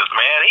Vince is,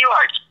 man. He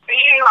likes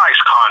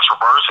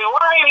controversy.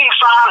 Why ain't he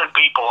signing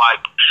people like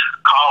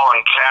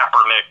Colin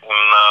Kaepernick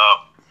and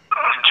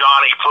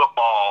Johnny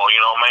Football?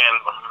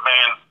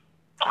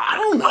 I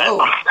don't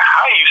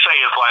say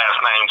his last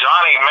name.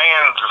 Johnny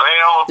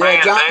Manziel.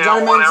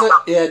 Johnny Manziel.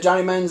 Yeah,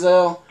 Johnny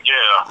Manziel. Yeah.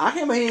 I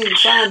can't believe he didn't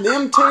sign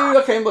them too.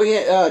 I can't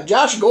believe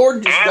Josh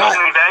Gordon just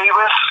Anthony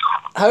Davis.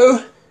 Who?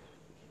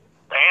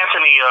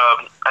 Anthony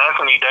Davis.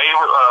 Anthony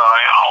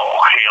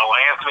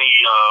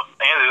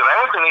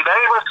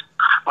Davis,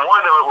 the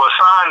one that was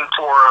signed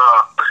for,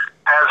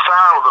 had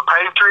signed with the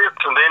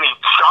Patriots, and then he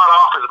shot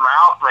off his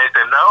mouth, and they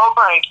said, no,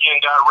 thank you,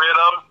 and got rid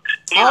of him.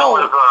 He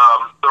was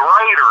the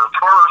Raiders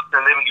first,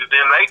 and then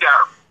they got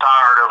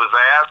tired of his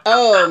ass.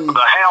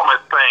 The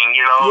helmet thing,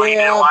 you know, he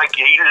didn't like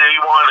it. He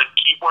wanted to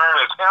keep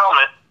wearing his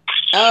helmet.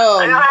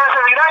 It's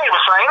Anthony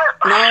Davis, ain't it?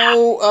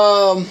 No,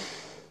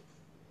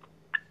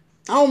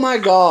 oh my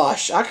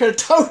gosh, I could have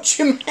told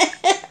you, man.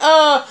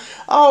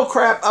 Oh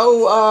crap.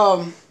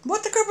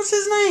 What the crap was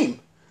his name?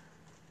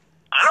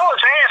 I know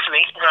it's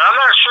Anthony. I'm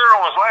not sure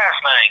on his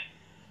last name.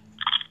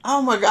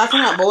 Oh my god, I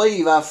cannot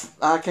believe I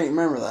can't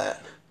remember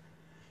that.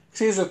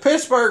 He was with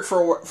Pittsburgh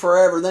for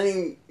forever. Then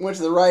he went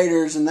to the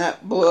Raiders, and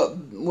that blew up,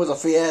 was a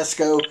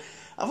fiasco.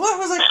 What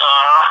was it?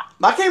 I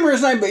can't remember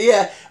his name, but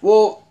yeah.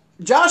 Well,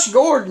 Josh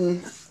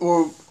Gordon,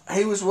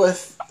 he was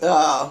with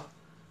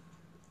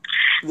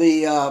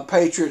the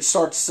Patriots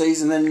start the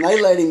season. Then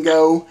they let him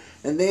go,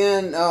 and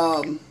then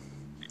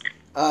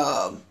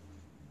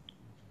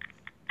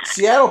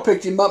Seattle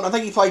picked him up. And I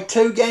think he played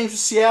 2 games with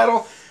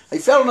Seattle. He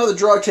failed another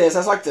drug test.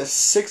 That's like the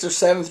 6th or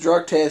 7th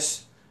drug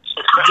test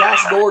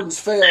Josh Gordon's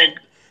failed.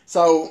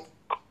 So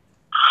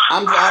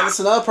that's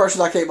another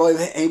person I can't believe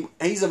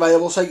he's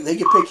available, so he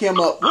can pick him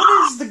up.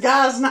 What is the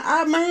guy's name?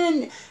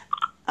 Man,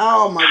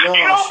 oh my gosh!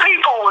 You know,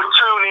 people would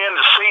tune in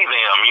to see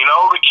them. You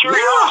know, the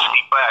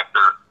curiosity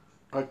factor.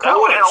 Of course.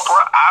 That would help.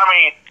 I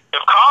mean,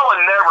 if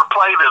Colin never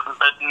played if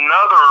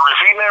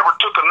he never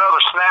took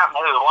another snap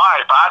in his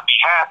life, I'd be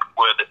happy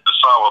with it, the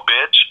son of a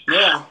bitch.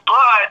 Yeah.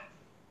 But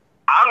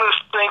I'm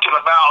just thinking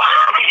about,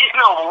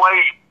 the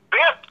way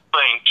Vince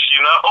thinks,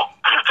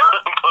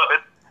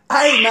 but.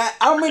 Hey, Matt,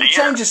 I don't mean to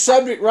change the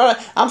subject, right?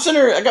 I'm sitting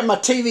here, I got my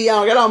TV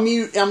on, I got on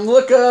mute, I'm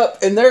look up,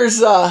 and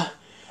there's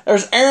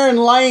Aaron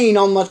Lane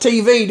on my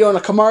TV doing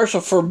a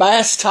commercial for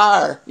Bass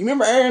Tire. You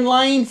remember Aaron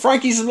Lane,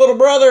 Frankie's little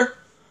brother?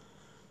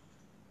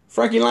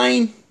 Frankie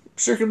Lane,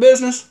 Strictly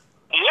Business?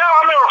 Yeah,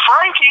 I remember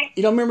Frankie.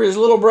 You don't remember his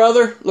little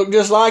brother? Looked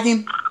just like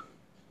him?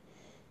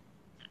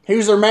 He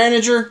was their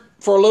manager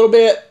for a little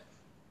bit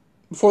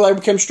before they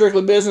became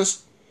Strictly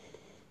Business.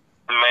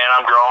 Man,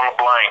 I'm drawing a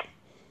blank.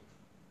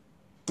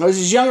 It was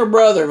his younger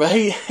brother, but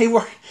he's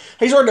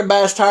worked at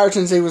Bass Tire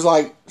since he was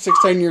like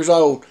 16 years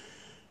old.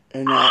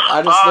 And he's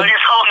on the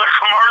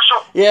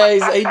commercial?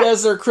 Yeah, he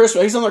does their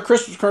Christmas. He's on their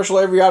Christmas commercial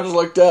every year. I just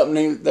looked up,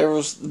 and there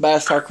was the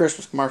Bass Tire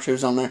Christmas commercial. He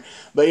was on there.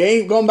 But he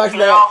ain't going back to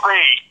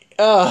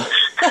that.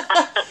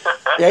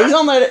 Yeah, he's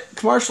on that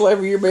commercial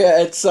every year. But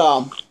yeah,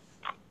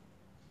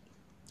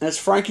 that's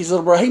Frankie's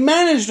little brother. He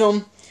managed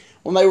them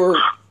when they were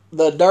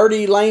the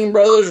Dirty Lane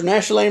Brothers or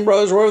Nasty Lane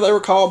Brothers, whatever they were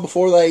called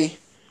before I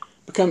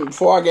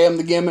gave him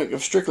the gimmick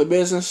of Strictly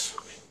Business.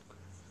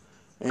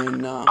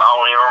 And I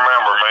don't even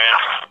remember, man.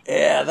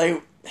 Yeah,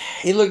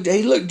 he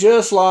looked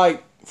just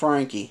like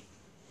Frankie,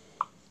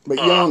 but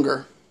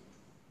younger.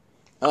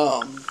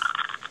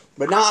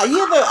 But now,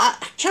 I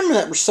can't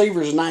remember that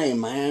receiver's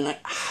name, man.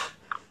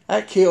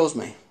 That kills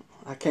me.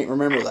 I can't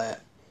remember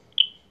that.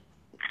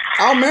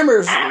 I'll remember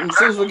as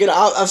soon as we get.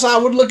 I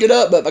would look it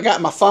up, but I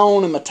got my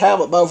phone and my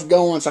tablet both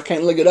going, so I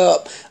can't look it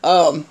up.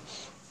 I'm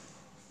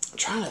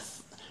trying to.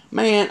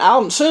 Man,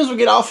 as soon as we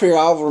get off here,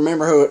 I'll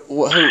remember who it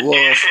was.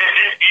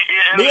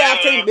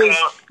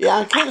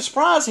 I'm kind of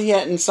surprised he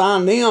hadn't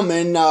signed them.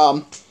 And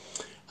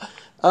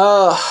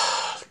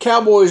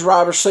Cowboys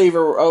wide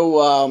receiver.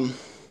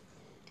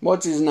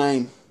 What's his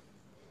name?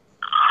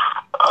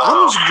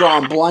 I'm just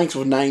drawing blanks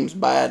with names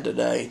bad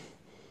today.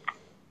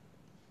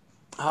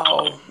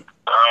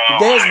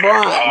 Des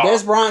Bryant.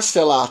 Des Bryant's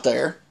still out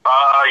there.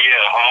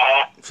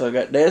 Yeah. So we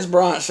got Des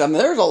Bryant. I mean,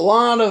 there's a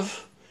lot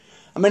of.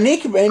 I mean, he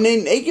could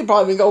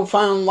probably go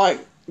find like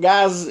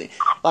guys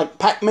like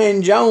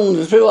Pac-Man Jones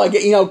and people like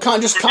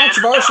just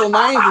controversial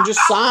names and just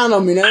sign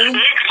them. Exactly, man.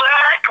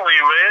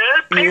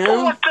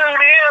 People would tune in,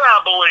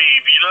 I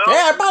believe.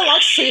 Yeah, everybody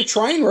likes to see a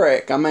train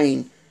wreck. I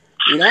mean,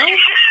 I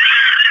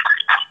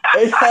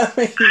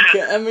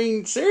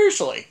mean,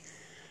 seriously.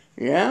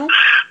 Yeah. Man,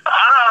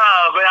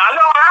 I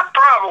know I'd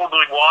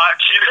probably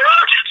watch.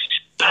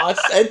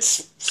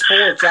 It's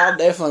sports. I'll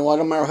definitely watch.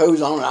 No matter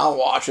who's on it, I'll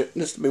watch it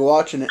just to be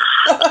watching it.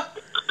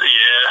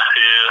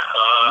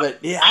 But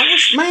yeah,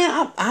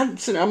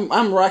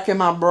 I'm racking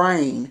my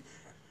brain.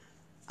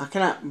 I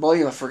cannot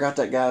believe I forgot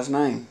that guy's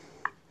name.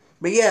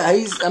 But yeah,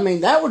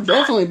 that would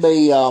definitely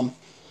be.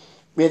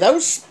 That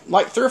was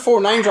like 3 or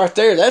 4 names right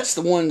there. That's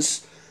the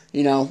ones,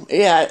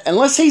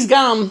 unless he's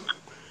got them,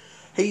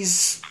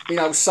 he's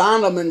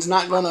signed them and's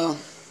not gonna,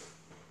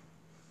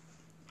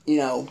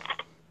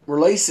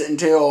 release it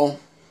until,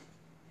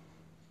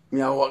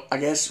 I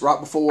guess right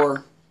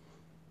before,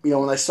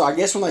 when they start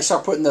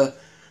putting the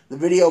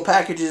video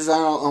packages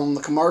on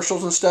the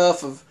commercials and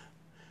stuff of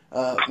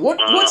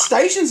what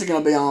stations are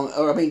going to be on?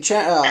 Or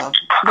network?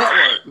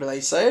 Do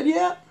they say it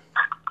yet?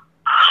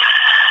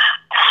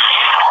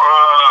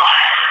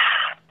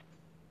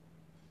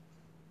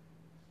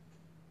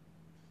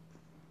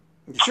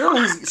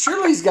 Surely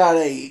he's got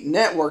a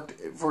network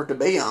for it to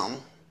be on.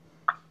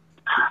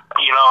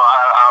 You know,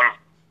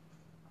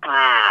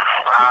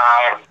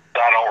 I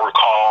don't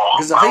recall.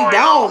 Because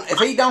if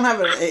he don't have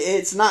it,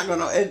 it's not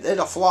gonna.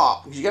 It'll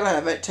flop. Because you gotta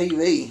have that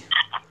TV.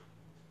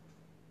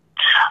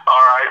 All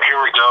right,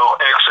 here we go.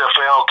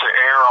 XFL to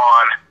air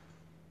on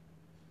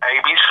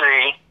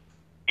ABC,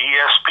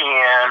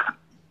 ESPN,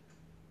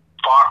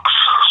 Fox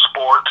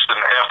Sports, and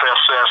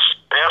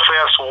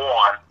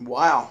FS1.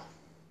 Wow.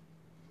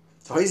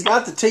 So he's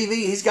got the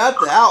TV. He's got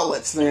the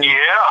outlets then. Yeah,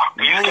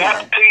 he's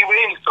got the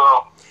TV.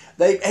 So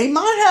he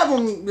might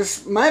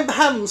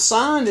have them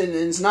signed and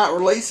it's not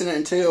releasing it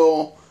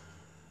until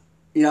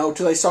till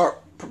they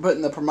start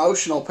putting the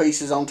promotional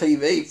pieces on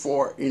TV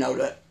for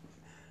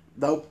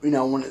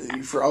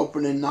for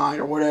opening night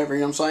or whatever.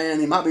 You know what I'm saying?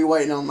 He might be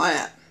waiting on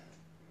that.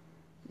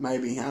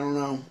 Maybe, I don't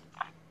know.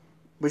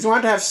 But he's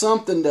going to have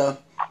something to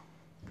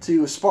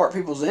spark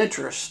people's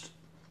interest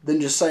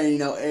than just saying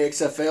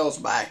AXFL's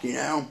back. He's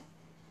going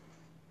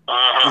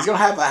to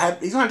have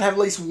at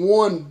least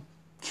one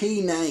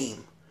key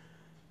name.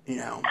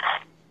 I'm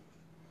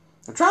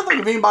trying to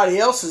think if anybody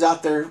else is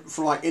out there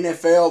for like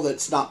NFL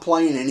that's not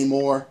playing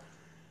anymore,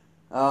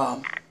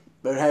 but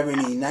have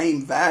any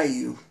name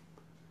value.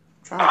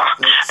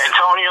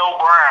 Antonio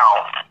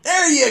Brown.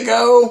 There you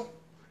go.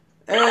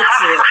 That's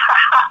it.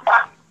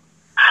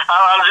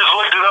 I just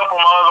looked it up on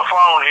my other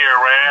phone here,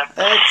 man.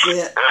 That's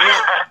it.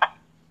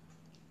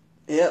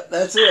 Yep,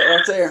 that's it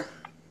right there.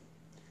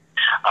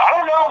 I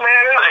don't know,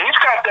 man. He's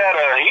got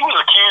that. He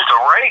was accused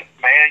of rape,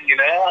 man.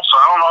 So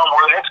I don't know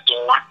where that's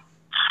going.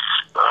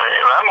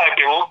 That might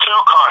be a little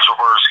too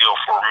controversial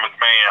for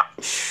McMahon.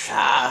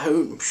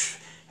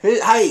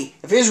 Hey,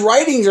 if his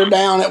ratings are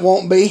down, it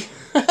won't be.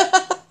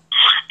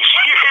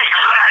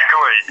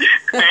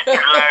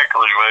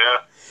 Exactly, man.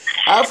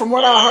 From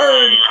what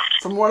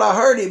I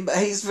heard,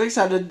 he's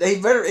fixing to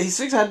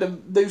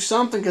do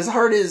something because I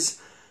heard his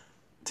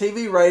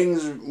TV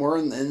ratings were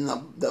in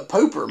the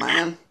pooper,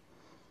 man.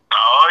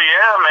 Oh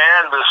yeah,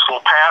 man. This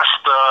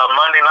past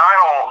Monday night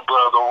on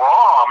the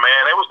Raw,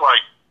 man, it was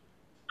like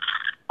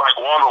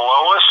one of the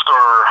lowest,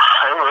 or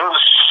it was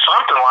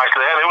something like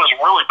that. It was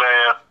really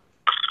bad.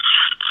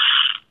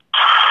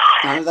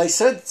 They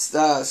said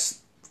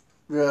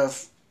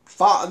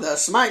the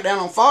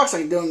SmackDown on Fox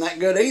ain't doing that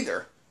good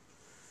either.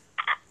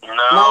 No,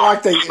 not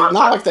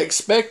like they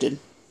expected.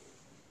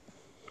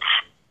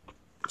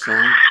 So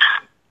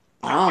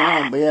I don't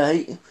know, but yeah,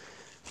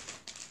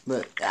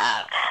 they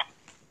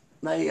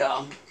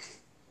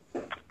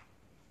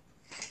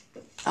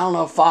I don't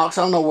know Fox.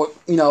 I don't know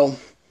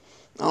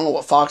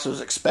what Fox was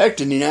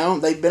expecting.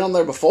 They've been on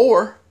there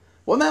before.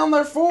 Wasn't they on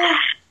there before?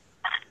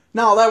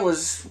 No, that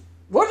was.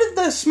 What did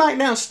the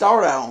SmackDown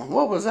start out on?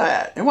 What was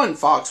that? It wasn't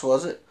Fox,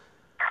 was it?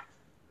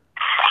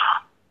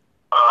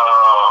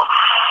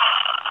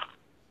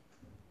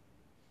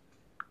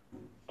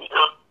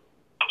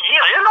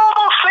 Yeah, it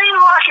almost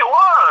seemed like it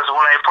was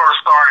when they first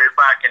started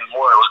back in,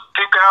 what, it was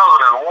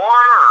 2001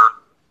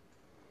 or...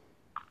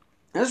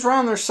 It's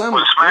around there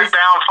somewhere. When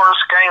SmackDown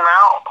first came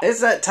out? It's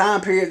that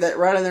time period that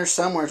right in there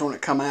somewhere is when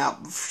it come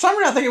out. For some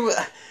reason,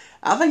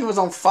 I think it was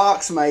on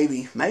Fox,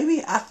 maybe.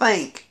 I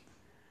think.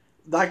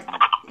 Like,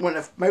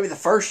 maybe the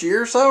first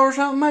year or so or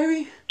something,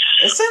 maybe?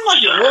 It seemed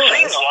like it was.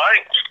 Seems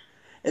like.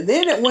 And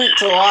then it went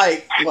to,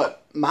 like,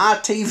 My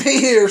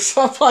TV or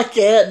something like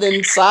that, then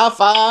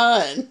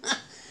Sci-Fi, and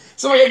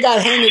somebody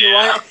got handed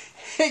around.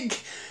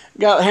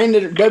 Got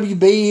handed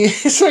WB.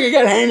 Somebody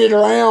got handed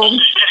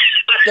around.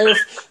 Their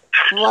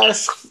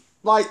last,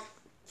 6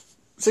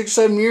 or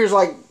 7 years,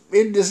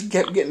 it just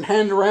kept getting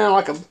handed around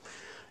like a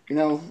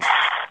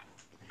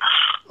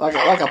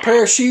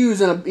pair of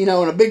shoes in a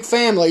big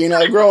family,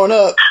 growing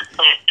up.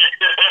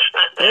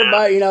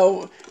 Everybody,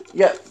 got,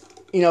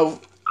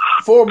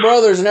 4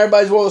 brothers and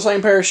everybody's wore the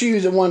same pair of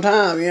shoes at one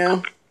time,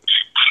 Sound like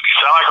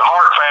a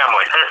Hart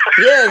family.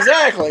 Yeah,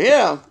 exactly,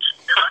 yeah.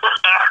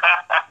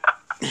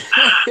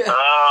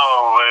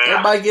 Oh, man.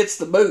 Everybody gets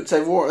the boots.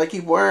 They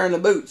keep wearing the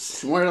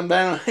boots. Wearing them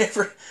down.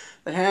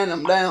 They hand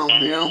them down,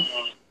 Man.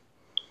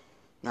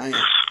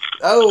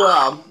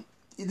 Oh,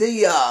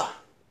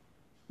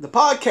 the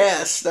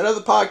podcast, that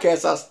other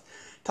podcast I was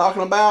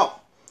talking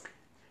about,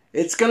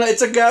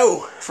 it's a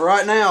go. For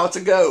right now, it's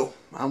a go.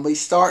 I'll be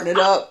starting it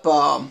up,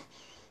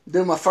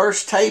 do my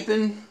first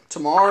taping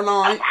tomorrow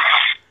night,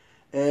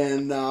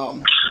 and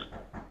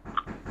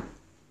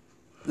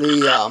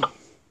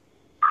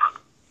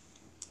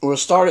we'll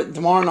start it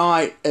tomorrow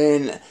night,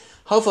 and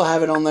hopefully I'll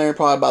have it on there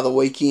probably by the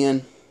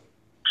weekend.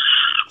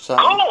 So,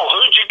 cool.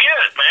 Who'd you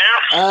get,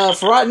 man?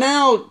 For right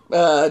now,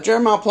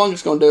 Jeremiah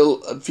Plunkett's going to do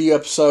a few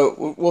episodes.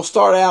 We'll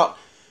start out,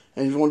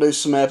 and he's going to do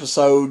some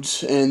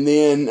episodes, and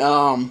then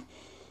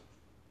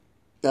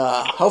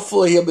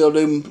hopefully he'll be able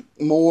to do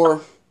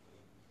more,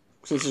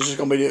 since it's just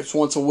going to be just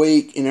once a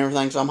week and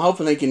everything. So I'm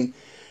hoping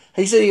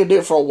he said he'll do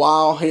it for a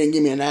while. He didn't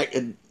give me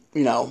an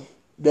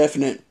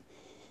definite,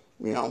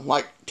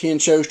 10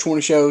 shows,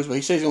 20 shows, but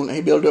he says he'll be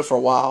able to do it for a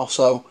while.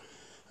 So,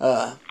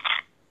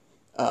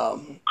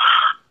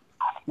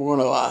 we're going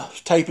to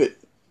tape it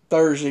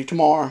Thursday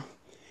tomorrow,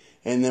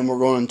 and then we're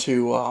going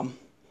to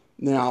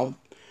then I'll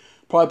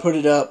probably put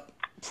it up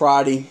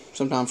Friday,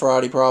 sometime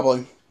Friday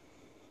probably.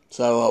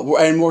 So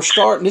and we're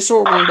starting. This is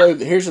what we're going to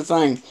do. Here's the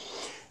thing.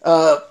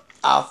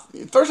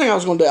 First thing I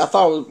was going to do, I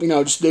thought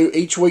just do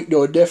each week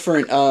do a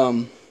different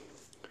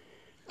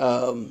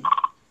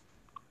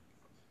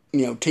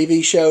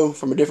TV show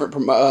from a different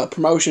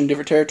promotion,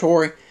 different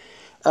territory.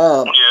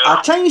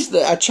 I changed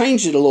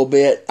it a little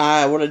bit.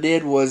 What I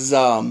did was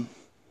what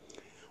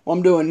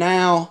I'm doing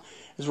now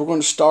is we're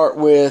going to start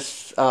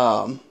with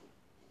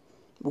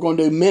we're going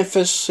to do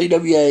Memphis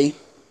CWA,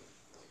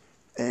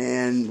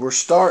 and we're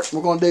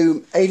going to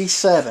do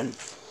 87.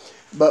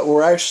 But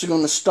we're actually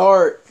going to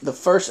start the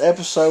first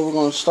episode. We're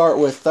going to start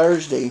with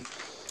Thursday.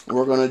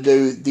 We're going to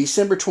do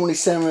December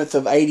 27th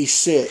of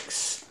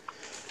 86.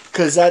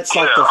 Because that's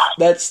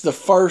that's the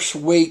first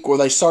week where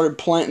they started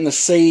planting the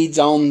seeds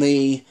on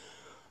the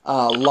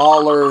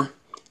Lawler,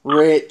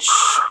 Rich,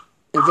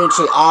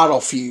 eventually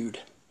Idol feud.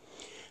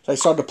 They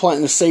started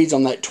planting the seeds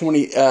on that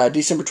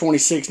December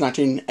 26,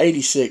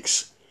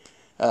 1986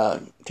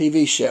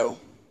 TV show.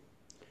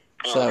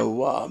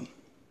 So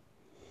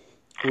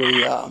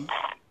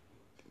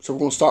so we're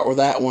going to start with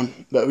that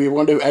one. But we were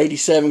going to do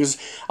 87 because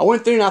I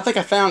went through and I think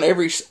I found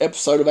every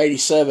episode of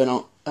 87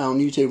 on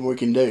YouTube we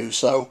can do.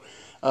 So.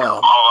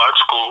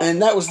 That's cool.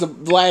 And that was the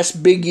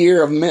last big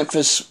year of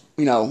Memphis,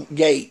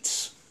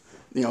 Gates,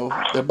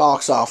 the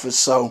box office.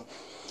 So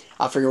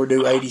I figured we'd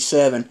do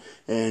 87.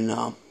 And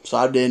so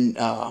I did,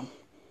 I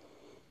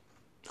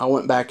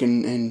went back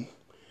and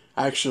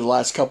actually the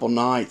last couple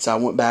nights, I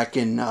went back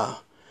and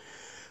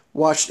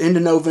watched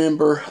into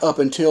November up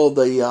until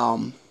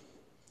the,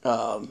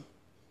 to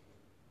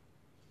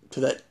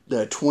that,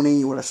 the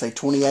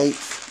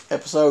 28th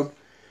episode,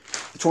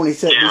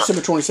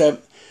 December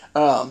 27th.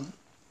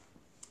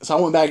 So I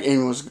went back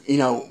and was,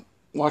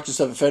 watching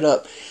stuff and fed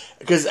up.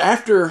 Because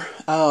after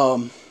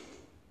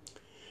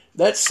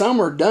that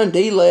summer,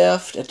 Dundee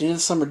left. At the end of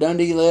the summer,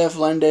 Dundee left,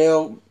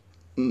 Landale,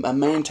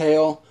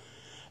 Mantell.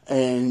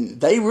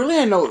 And they really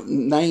had no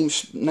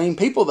named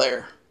people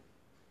there.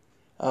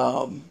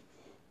 It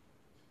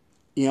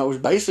was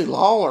basically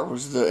Lawler.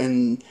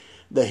 And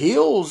the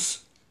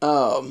Hills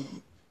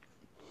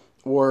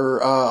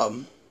were,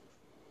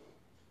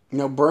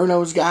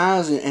 Bruno's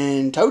guys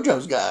and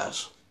Tojo's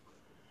guys.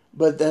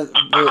 But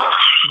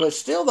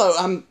still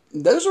though,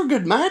 those were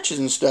good matches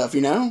and stuff,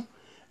 And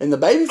the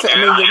baby, they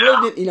really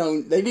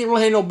didn't, they didn't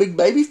really have no big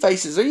baby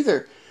faces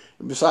either.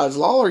 Besides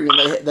Lawler,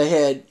 they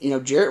had,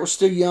 Jarrett was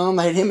still young.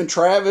 They had him and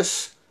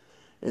Travis,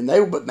 and they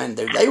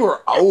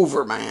were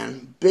over,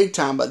 man, big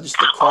time. But just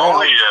the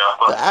crowd,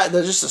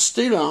 just the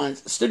studio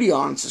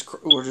audiences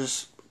were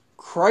just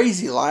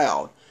crazy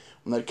loud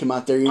when they come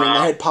out there. They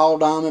had Paul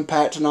Diamond,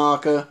 Pat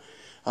Tanaka,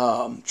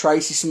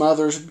 Tracy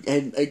Smothers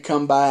had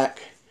come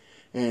back.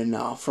 And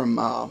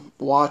from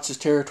Watts'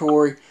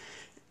 territory,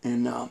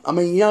 and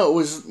it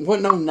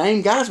wasn't no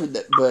name guys with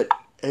that, but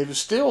it was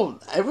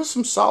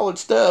some solid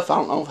stuff. I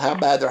don't know how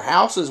bad their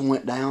houses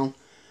went down,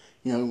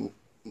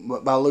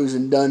 by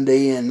losing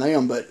Dundee and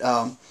them, but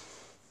I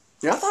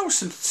thought it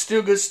was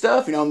still good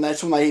stuff, And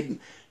that's when they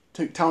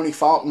took Tony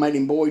Falk, made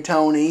him Boy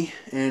Tony,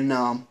 and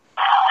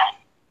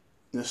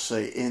let's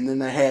see, and then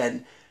they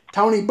had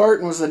Tony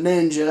Burton was a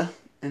ninja,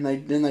 and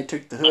then they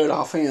took the hood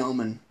off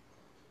him.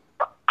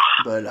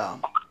 But I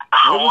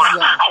wonder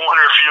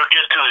if you'll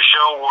get to the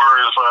show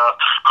where it's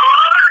what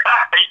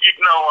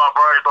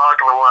Brian's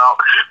talking about,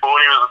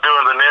 when he was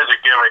doing the ninja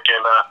gimmick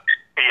and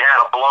he had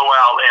a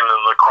blowout and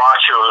the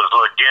crotch of his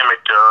gimmick,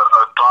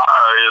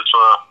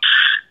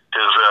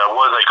 his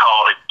what do they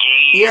call it,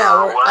 gi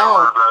or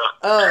whatever.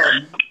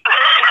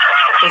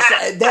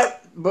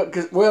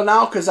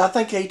 Because I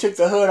think he took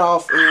the hood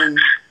off in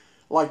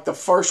like the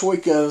first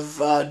week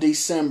of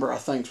December. I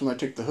think is when they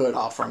took the hood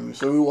off from him,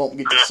 so we won't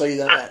get to see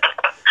that.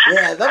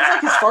 Yeah, that was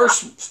like his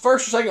first or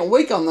second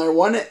week on there,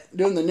 wasn't it?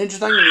 Doing the ninja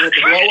thing and he had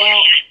the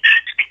blowout.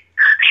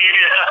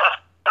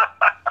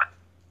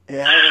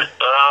 Yeah.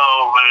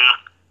 Oh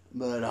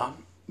man.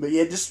 But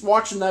yeah, just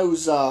watching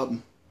those,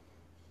 those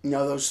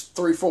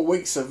 3-4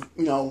 weeks of,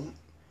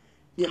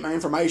 get my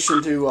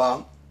information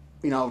to,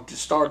 to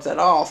start that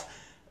off.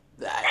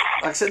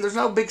 Like I said, there's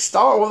no big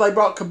star. Well, they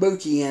brought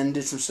Kabuki in,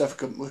 did some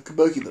stuff with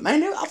Kabuki, but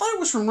man, I thought it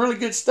was some really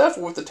good stuff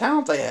with the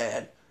talent they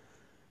had.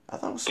 I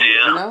thought it was,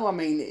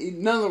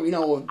 none of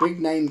with big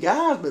name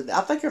guys, but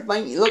I think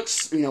everything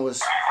looks,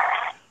 was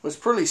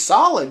pretty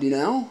solid,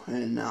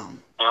 and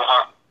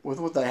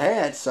with what they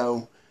had.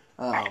 So,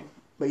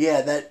 but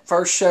yeah, that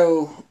first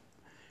show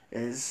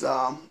is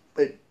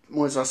it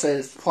was, I said,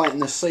 it's planting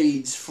the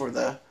seeds for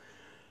the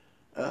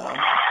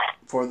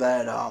for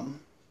that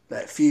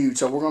feud.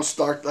 So we're gonna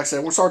start, like I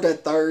said, we'll start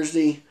that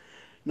Thursday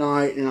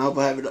night, and I hope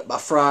I have it up by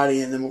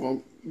Friday, and then we're gonna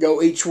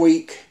go each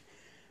week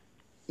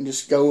and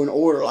just go in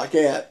order like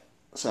that.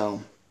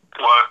 So.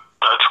 What?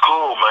 That's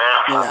cool,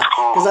 man. Yeah. That's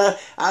cool. Because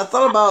I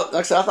thought about, like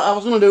I said, I thought I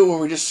was going to do it when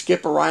we just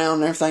skip around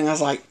and everything. I was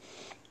like,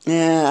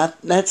 yeah,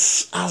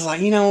 I was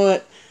like, you know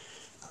what?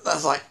 I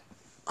was like,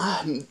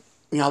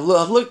 I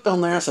looked on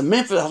there. I said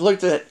Memphis. I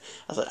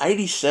said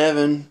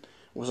 87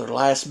 was their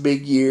last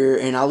big year,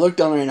 and I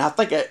looked on there, and I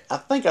think I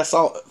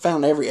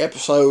found every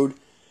episode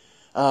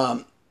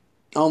on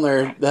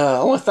there. The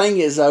only thing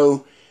is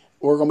though,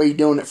 we're gonna be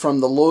doing it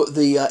from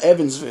the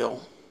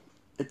Evansville.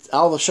 It's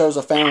all the shows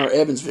I found are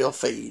Evansville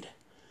feed,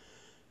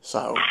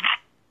 so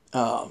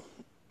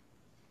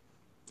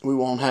we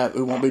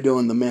won't be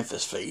doing the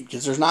Memphis feed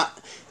because it's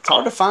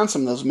hard to find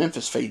some of those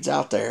Memphis feeds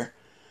out there.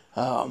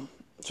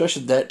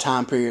 Especially that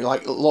time period,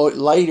 like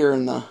later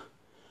in the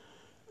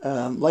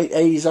late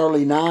 80s,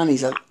 early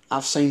 90s,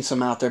 I've seen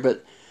some out there,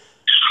 but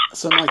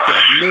some like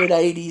the mid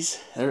 80s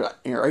or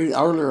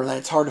earlier,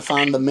 it's hard to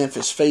find the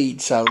Memphis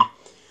feed. So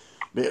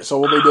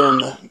we'll be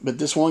doing but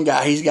this one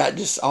guy, he's got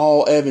just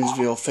all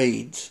Evansville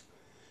feeds,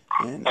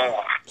 and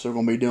so we're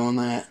gonna be doing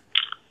that.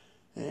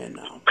 And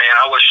man,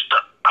 I wish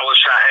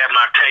I had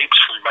my tapes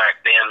from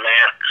back then,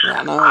 man. Yeah,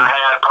 I know. I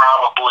had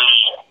probably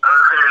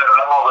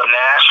all the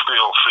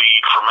Nashville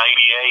feed from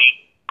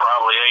 '88,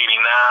 probably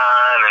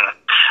 '89, and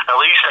at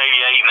least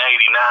 '88 and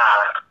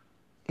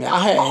 '89. Yeah,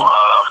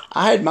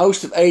 I had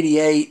most of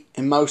 '88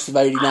 and most of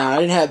 '89. I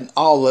didn't have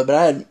all of it, but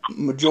I had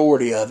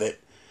majority of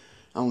it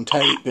on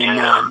tape,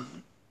 and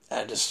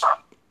I just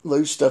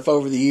lose stuff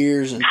over the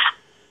years, and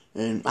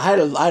I had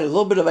a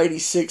little bit of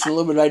 '86 and a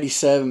little bit of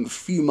 '87, a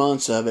few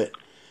months of it.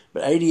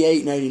 But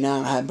 88 and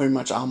 89, I had pretty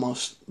much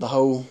almost the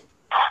whole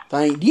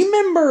thing. Do you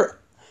remember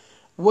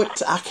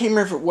I can't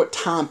remember what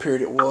time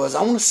period it was.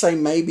 I want to say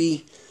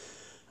maybe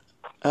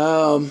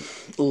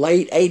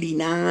late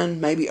 89,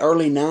 maybe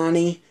early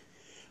 90,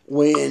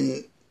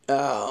 when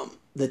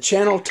the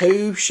Channel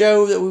 2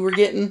 show that we were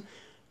getting,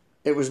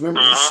 it was,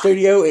 remember the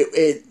studio,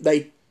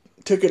 they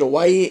took it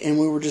away, and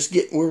we were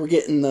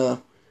getting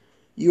the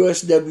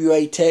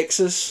USWA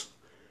Texas,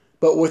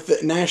 but with the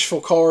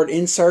Nashville card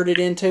inserted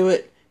into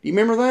it. Do you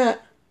remember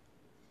that?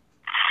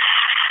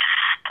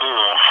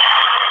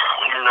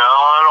 No,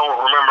 I don't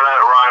remember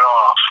that right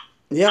off.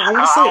 Yeah, I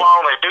want to say. How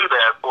long they do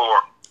that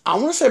for? I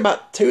want to say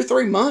about 2 or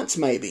 3 months,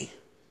 maybe.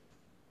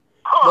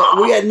 Huh.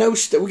 But we got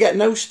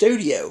no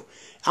studio.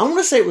 I want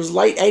to say it was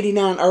late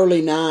 '89,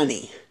 early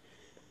 '90.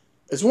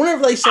 It's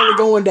whenever they started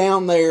going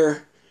down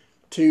there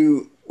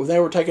they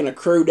were taking a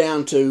crew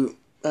down to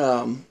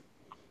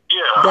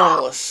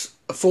Dallas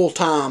full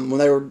time when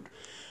they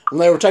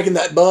were taking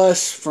that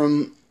bus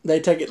from. They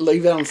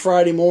leave it on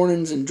Friday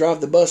mornings and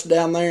drive the bus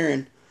down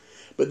there,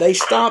 but they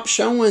stopped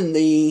showing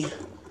the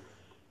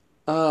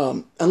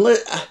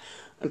unless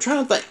I'm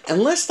trying to think,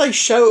 unless they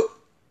showed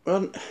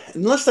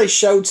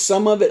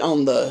some of it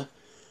on the,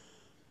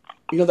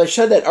 they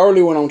showed that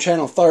early one on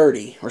Channel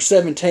 30 or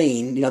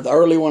 17, the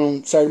early one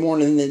on Saturday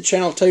morning, and then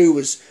Channel 2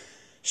 was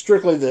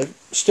strictly the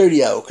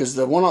studio, because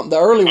the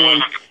early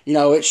one,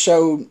 it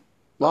showed a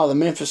lot of the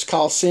Memphis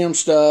Coliseum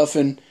stuff,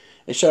 and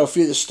it showed a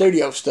few of the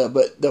studio stuff,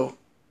 but the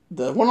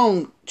one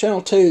on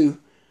Channel 2,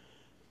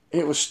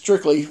 it was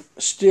strictly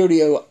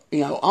studio,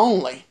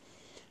 only.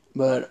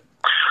 But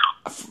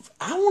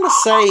I want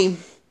to say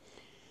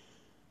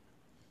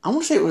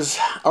it was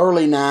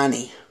early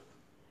 90.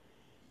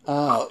 I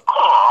wonder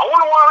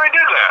why they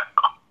did that.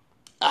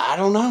 I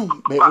don't know.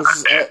 It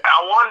was. I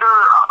wonder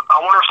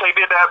if they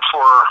did that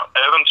for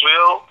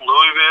Evansville,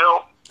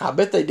 Louisville. I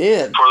bet they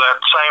did. For that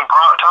same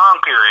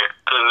time period,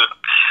 because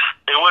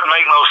it wouldn't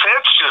make no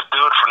sense to just do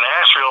it for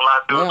Nashville,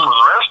 not do it for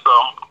the rest of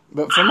them.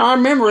 But from my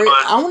memory,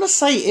 I want to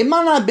say it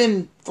might not have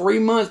been 3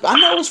 months, but I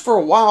know it was for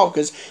a while,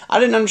 because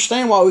I didn't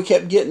understand why we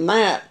kept getting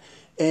that.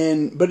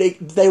 But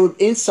they would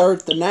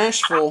insert the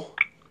Nashville,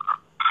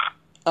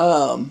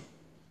 the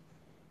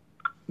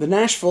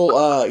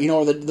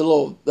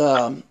little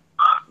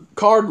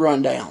card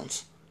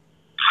rundowns.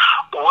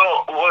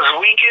 Well, was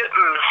we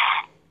getting,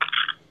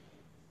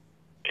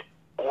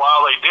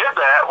 while they did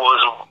that,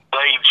 was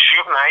they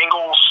shooting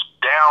angles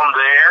down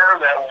there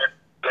that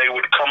they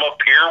would come up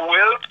here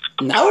with?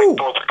 No. Like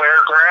for the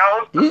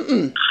fairground?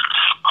 Mm-mm.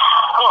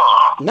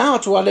 Huh. No,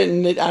 it's why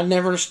I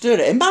never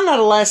understood it. It might not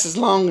have lasted as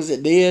long as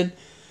it did.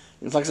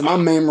 It's like my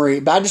memory,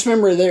 but I just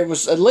remember there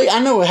was at least, I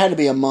know it had to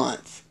be a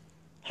month.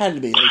 Had to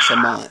be at least a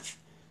month.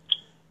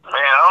 Man, I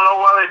don't know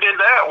why they did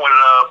that when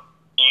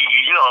you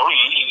use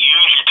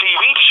your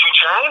TV to shoot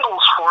your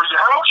angles for your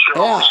house shows.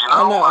 Yeah, I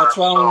know. That's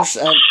why I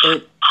understand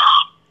it.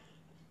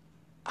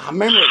 I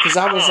remember it because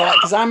I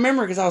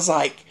was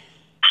like,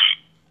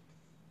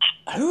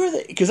 who are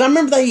they? Because I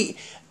remember I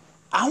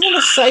want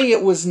to say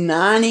it was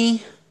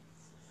 90.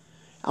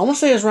 I want to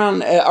say it was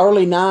around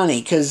early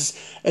 90, because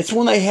it's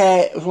when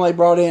they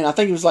brought in, I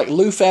think it was like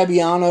Lou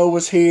Fabiano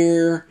was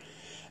here.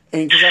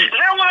 And is that when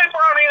they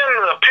brought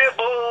in the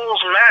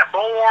Pitbulls, Matt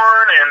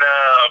Bourne, and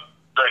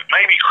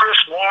maybe Chris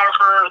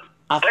Walker?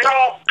 They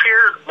all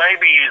appeared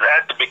maybe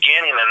at the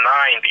beginning of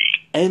 90.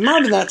 And it might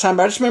have been that time,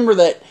 but I just remember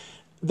that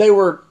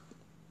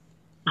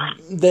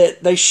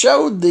they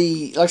showed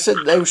like I said,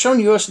 they were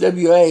showing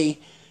USWA,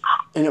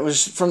 and it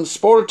was from the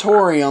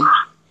Sportatorium,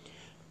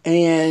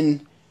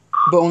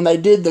 but when they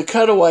did the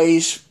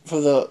cutaways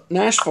for the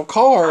Nashville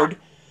card,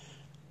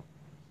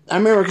 I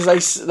remember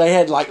because they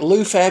had like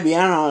Lou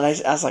Fabiano, and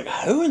I was like,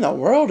 who in the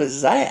world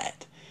is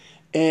that?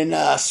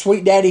 And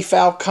Sweet Daddy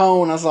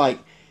Falcone, I was like,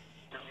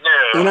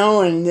 you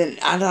know, and then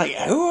I was like,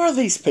 who are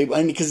these people?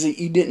 And because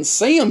you didn't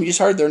see them, you just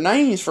heard their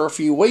names for a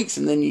few weeks,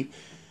 and then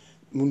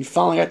when you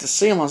finally got to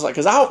see them, I was like,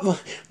 when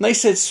they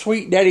said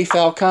Sweet Daddy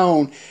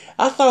Falcone,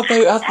 I thought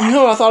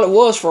I thought it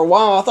was for a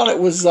while. I thought it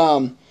was,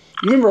 you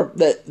remember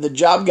the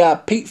job guy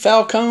Pete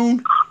Falcone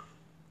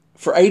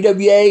for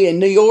AWA in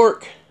New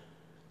York?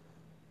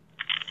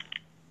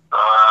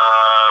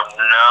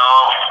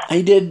 No.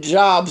 He did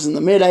jobs in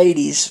the mid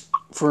 '80s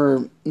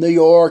for New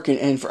York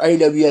and for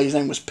AWA. His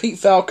name was Pete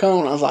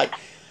Falcone.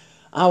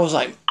 I was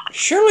like,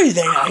 surely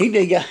he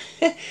did.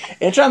 And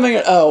I'm trying to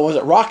think. Was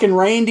it Rockin'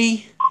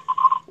 Randy?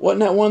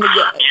 Wasn't that one of the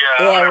guys?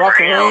 Yeah,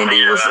 Rockin' Randy.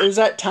 Yeah. It was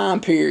that time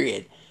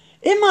period.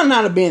 It might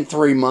not have been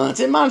 3 months.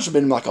 It might have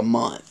been like a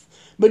month.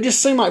 But it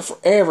just seemed like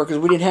forever because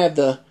we didn't have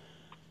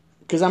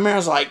because I remember I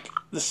was like,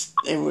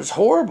 it was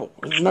horrible.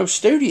 There was no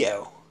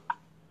studio.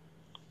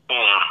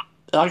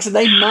 Like I said,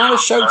 they might have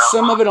showed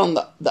some of it on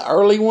the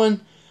early one.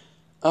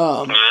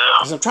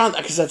 Because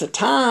at the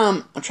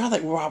time, I'm trying to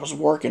think where I was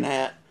working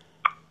at.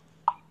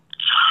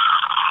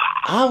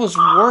 I was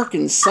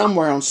working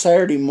somewhere on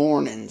Saturday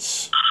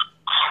mornings.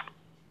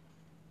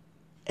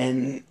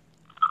 And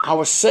I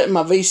was setting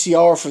my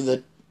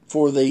VCR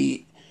for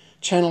the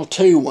Channel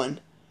 2 one.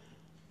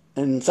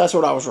 And that's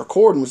what I was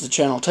recording, was the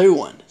Channel 2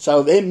 one.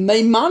 So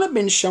they might have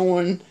been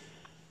showing,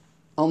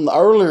 on the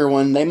earlier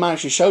one, they might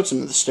actually showed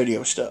some of the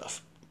studio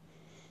stuff.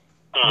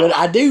 But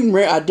I do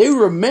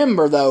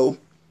remember, though,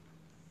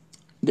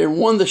 during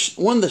one of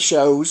the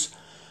shows,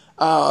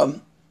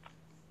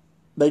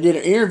 they did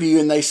an interview,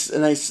 and they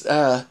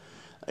said,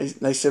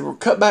 we'll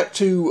cut back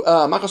to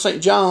Michael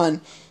St. John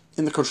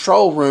in the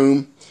control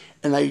room,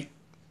 and they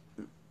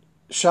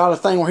shot a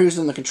thing where he was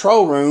in the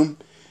control room,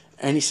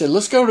 and he said,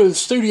 let's go to the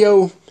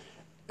studio,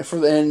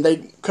 and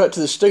they cut to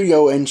the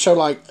studio and show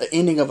like the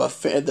ending of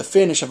the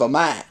finish of a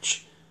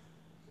match.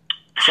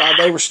 So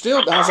they were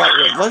still, I was like,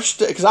 well,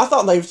 because I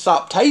thought they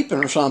stopped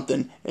taping or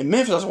something in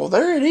Memphis. I was like, well,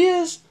 there it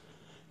is.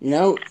 You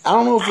know, I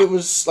don't know if it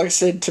was, like I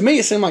said, to me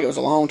it seemed like it was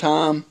a long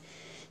time,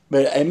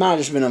 but it might have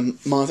just been a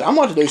month. I'm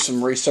going to do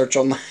some research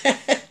on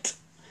that.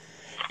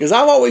 Because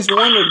I've always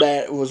wondered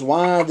that was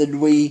why did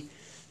we,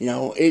 you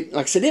know, like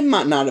I said, it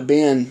might not have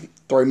been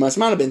 3 months.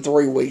 It might have been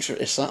 3 weeks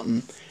or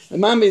something. It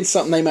might have been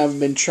something they might have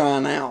been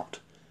trying out.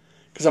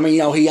 Because, I mean, you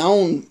know, he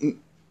owned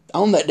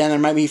that down there.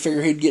 Maybe he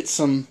figured he'd get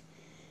some,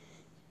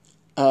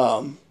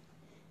 you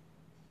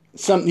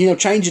know,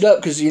 change it up.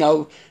 Because, you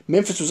know,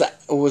 Memphis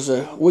was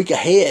a week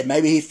ahead.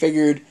 Maybe he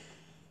figured,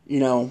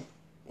 you know,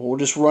 we'll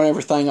just run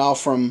everything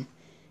off from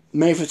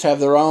Memphis, have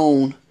their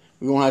own.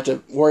 We won't have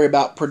to worry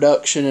about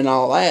production and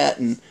all that.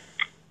 And,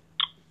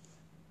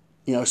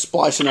 you know,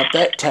 splicing up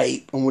that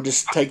tape. And we'll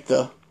just take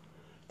the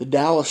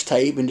Dallas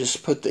tape and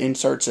just put the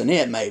inserts in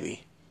it,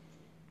 maybe.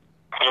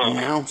 You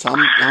know, so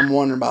I'm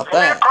wondering about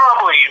that. It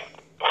probably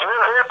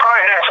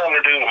has something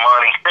to do with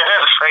money,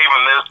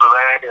 saving this or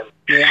that. And,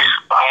 yeah.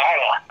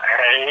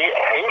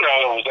 Who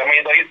knows? I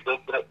mean,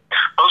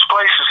 those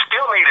places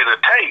still needed a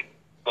tape,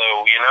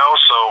 though. You know,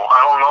 so I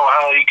don't know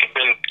how he could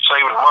have been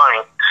saving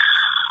money.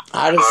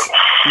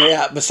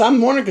 But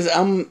I'm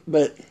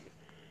wondering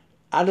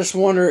I just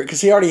wonder because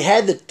he already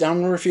had I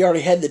don't know if he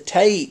already had the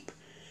tape.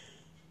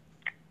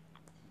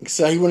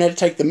 So he wouldn't have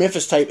to take the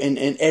Memphis tape and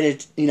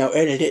edit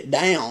it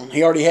down.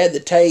 He already had the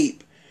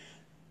tape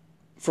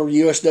for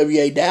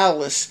USWA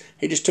Dallas.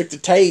 He just took the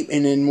tape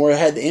and then where it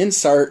had the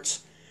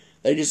inserts,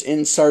 they just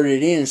inserted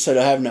it in instead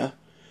of having to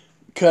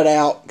cut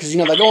out. Because, you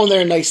know, they go in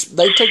there and they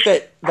take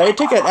that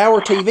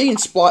hour TV and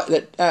splice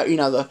that,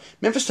 the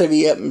Memphis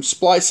TV up and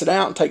splice it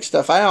out and take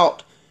stuff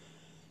out.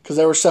 Because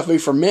there was stuff to be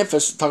for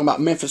Memphis, talking about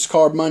Memphis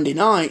card Monday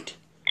night.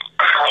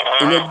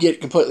 And it'd get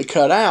completely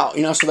cut out,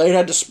 you know. So they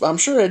had to. I'm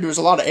sure there was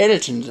a lot of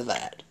editing to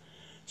that,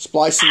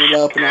 splicing it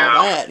up and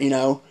all that, you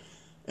know.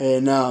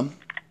 And the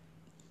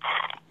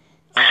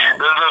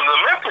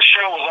Memphis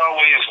show was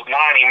always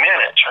 90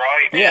 minutes,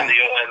 right? Yeah. And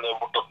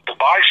the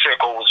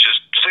bicycle was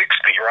just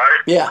 60,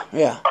 right?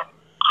 Yeah.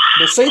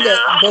 But see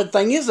but the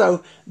thing is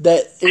though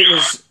that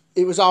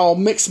it was all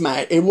mixed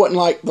match. It wasn't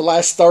like the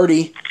last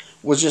 30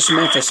 was just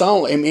Memphis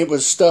only. I mean, it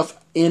was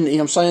stuff in. You know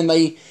what I'm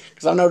saying?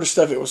 Because I noticed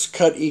stuff, it was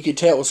cut, you could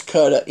tell it was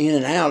cut in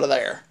and out of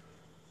there.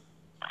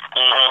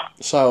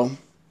 So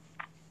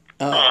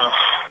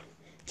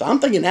I'm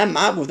thinking that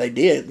might be what they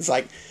did. It's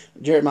like,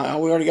 Jared, we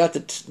already got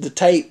the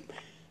tape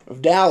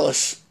of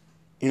Dallas.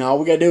 You know, all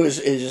we got to do is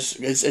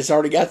it's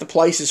already got the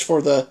places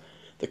for the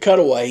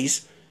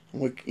cutaways.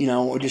 We'll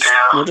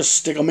just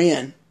stick them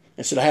in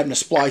instead of having to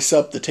splice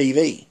up the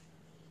TV.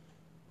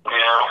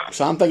 Yeah.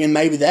 So I'm thinking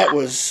maybe that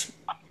was,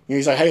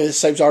 he's like, hey, this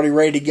tape's already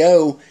ready to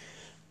go.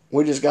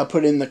 We just got to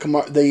put in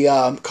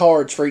the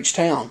cards for each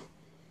town.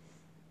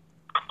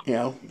 You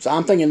know, so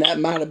I'm thinking that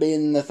might have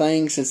been the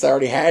thing since they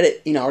already had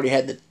it. You know, already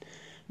had the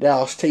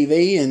Dallas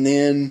TV, and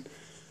then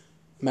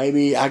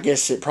maybe I'm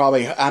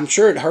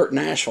sure it hurt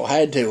Nashville.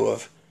 Had to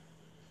have.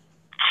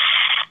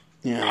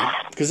 You know,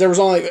 because there was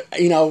only,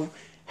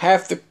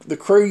 half the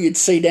crew you'd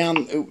see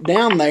down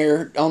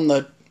there on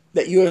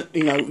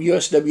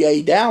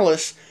USWA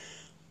Dallas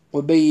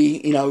would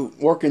be,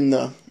 working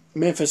the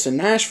Memphis and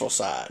Nashville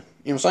side.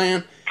 You know what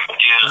I'm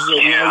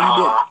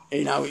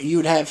saying? You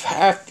would have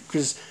half,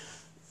 because,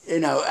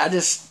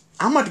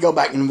 I'm going to go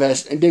back and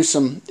invest and do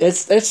some,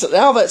 it's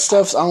all that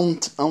stuff's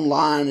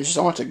online. It's just,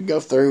 I want to go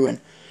through and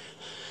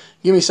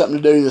give me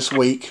something to do this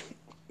week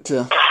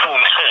to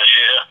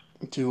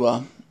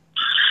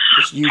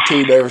just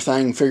YouTube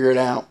everything and figure it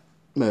out.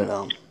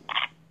 But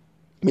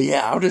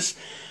yeah, I'll just,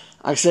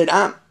 like I said,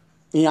 I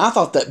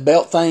thought that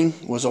belt thing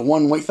was a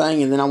 1 week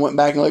thing, and then I went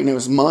back and looked, and it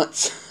was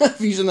months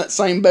of using that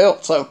same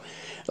belt. So,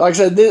 like I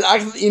said, it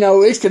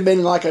could have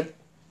been like a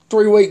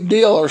 3 week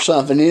deal or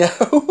something, It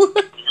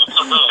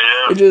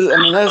just,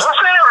 that's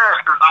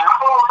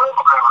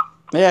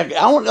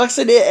yeah. Like I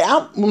said,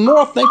 the more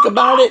I think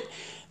about it,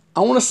 I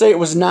want to say it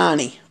was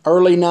 90,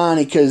 early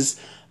 90, because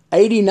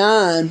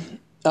 89.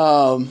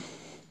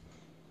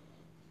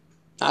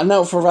 I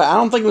know I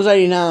don't think it was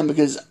 89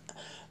 because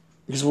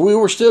we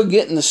were still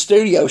getting the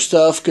studio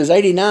stuff, because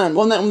 89,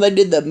 wasn't that when they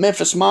did the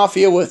Memphis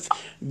Mafia with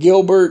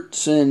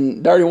Gilberts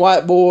and Dirty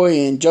White Boy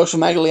and Joseph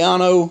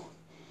Magliano?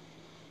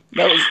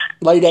 That was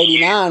late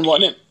 89,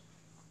 wasn't it?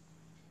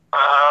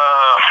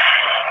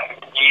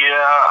 Yeah,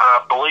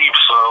 I believe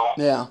so.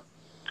 Yeah.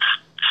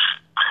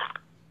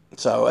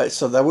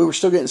 So that we were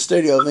still getting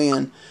studio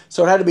then.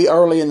 So it had to be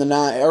early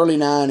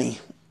 90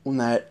 when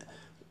that,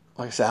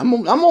 like I said,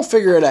 I'm gonna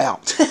figure it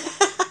out.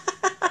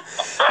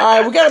 All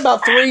right, we got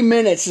about 3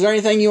 minutes. Is there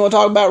anything you want to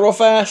talk about real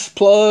fast?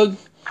 Plug?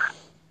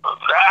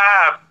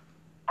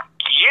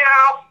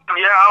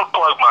 I'll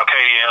plug my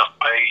KDF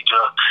page.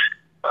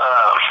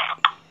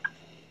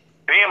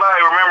 If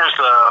anybody remembers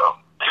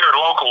here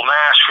local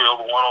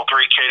Nashville, the 103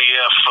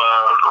 KDF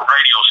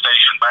radio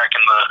station back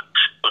in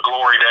the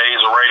glory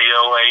days of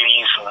radio,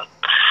 80s and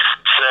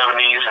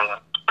 70s. And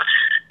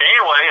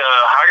anyway,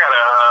 I got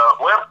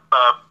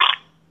a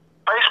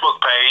Facebook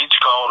page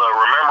called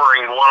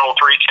Remembering 103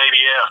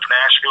 KDF,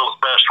 Nashville's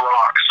Best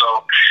Rock.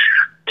 So,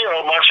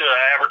 a bunch of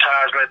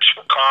advertisements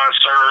for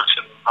concerts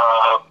and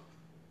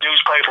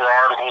newspaper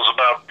articles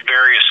about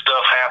various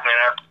stuff happening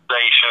at the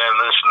station and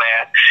this and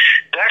that.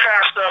 That kind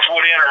of stuff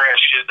would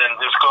interest you, then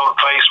just go to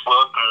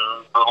Facebook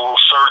and the little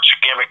search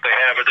gimmick they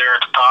have it there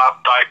at the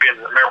top, type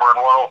in Remembering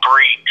 103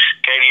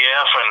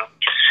 KDF and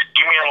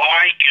give me a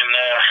like, and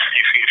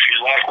if you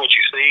like what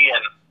you see,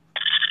 and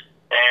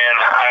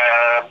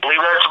I believe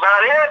that's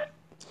about it.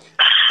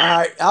 All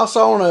right.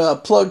 Also, I want to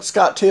plug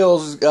Scott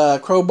Till's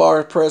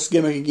Crowbar Press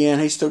gimmick again.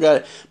 He's still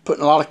got it,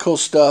 putting a lot of cool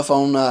stuff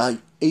on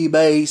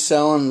eBay,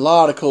 selling a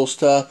lot of cool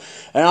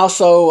stuff. And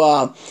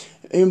also,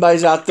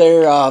 anybody's out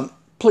there,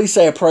 please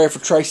say a prayer for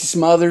Tracy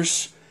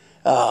Smothers.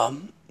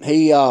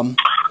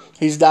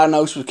 He's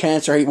diagnosed with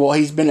cancer.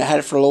 He's had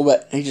it for a little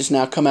bit. He just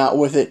now come out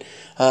with it.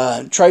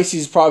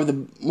 Tracy's probably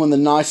one of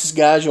the nicest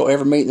guys you'll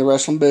ever meet in the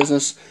wrestling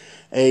business.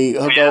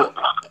 He'll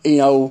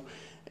go,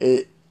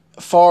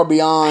 far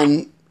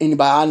beyond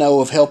anybody I know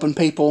of helping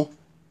people.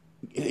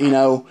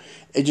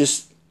 It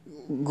just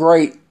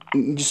great,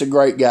 just a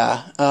great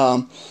guy.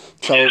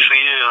 So yes, he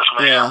is,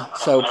 man. Yeah.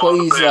 So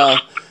please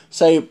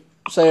say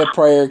a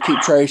prayer. Keep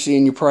Tracy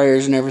in your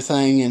prayers and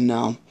everything. And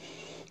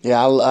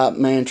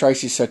man,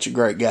 Tracy's such a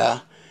great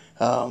guy.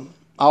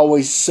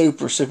 Always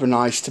super, super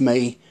nice to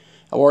me.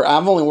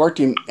 I've only worked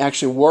him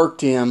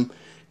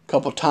a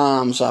couple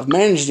times. I've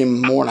managed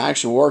him more than I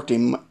actually worked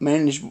him.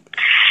 Managed a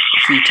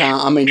few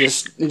times.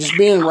 Just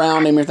being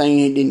around him,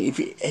 everything.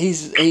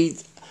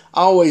 He's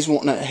always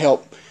wanting to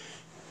help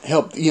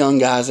young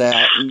guys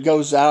out. He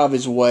goes out of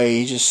his way.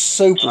 He's just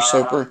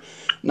super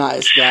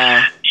nice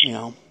guy.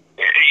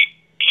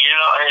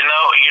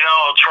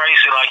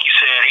 Tracy, like you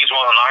said, he's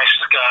one of the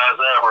nicest guys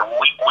ever.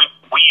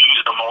 We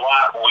used him a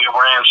lot when we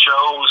ran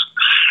shows,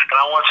 and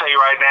I want to tell you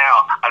right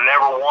now, I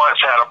never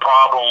once had a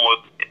problem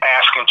with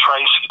asking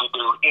Tracy to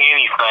do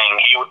anything.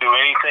 He would do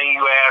anything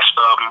you asked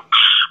of him.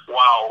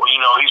 Wow,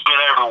 he's been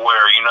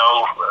everywhere.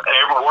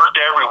 Worked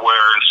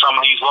everywhere, and some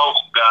of these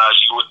local guys,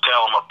 you would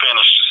tell them a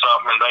finish or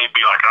something, and they'd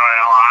be like, I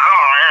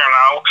don't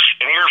know.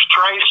 And here's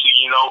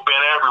Tracy,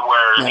 been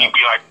everywhere, and he'd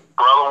be like,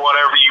 brother,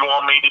 whatever you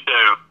want me to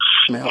do.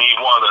 Yep. He's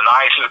one of the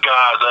nicest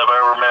guys I've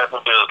ever met in the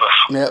business.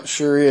 Yep,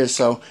 sure is.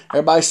 So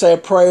everybody say a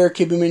prayer.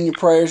 Keep him in your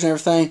prayers and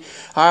everything.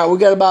 All right, we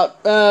got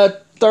about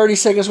 30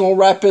 seconds. We'll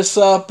wrap this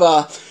up.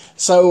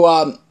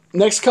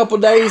 Next couple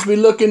of days, be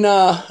looking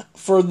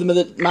for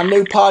my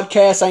new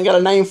podcast. I ain't got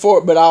a name for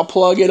it, but I'll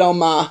plug it on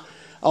my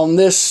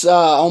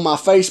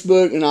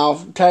Facebook, and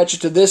I'll attach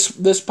it to this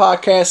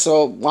podcast.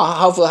 So I'll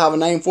hopefully have a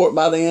name for it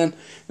by then.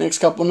 Next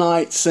couple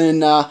nights,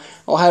 and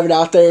I'll have it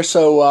out there.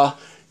 So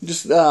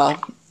just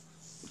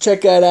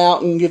check that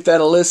out and give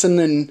that a listen.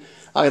 And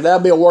that'll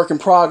be a work in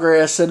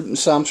progress.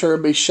 So I'm sure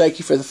it'll be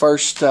shaky for the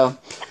first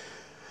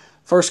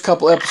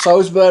couple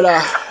episodes. But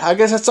I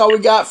guess that's all we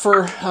got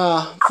for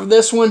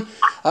this one.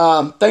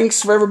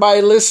 Thanks for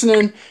everybody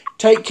listening.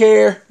 Take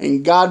care,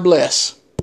 and God bless.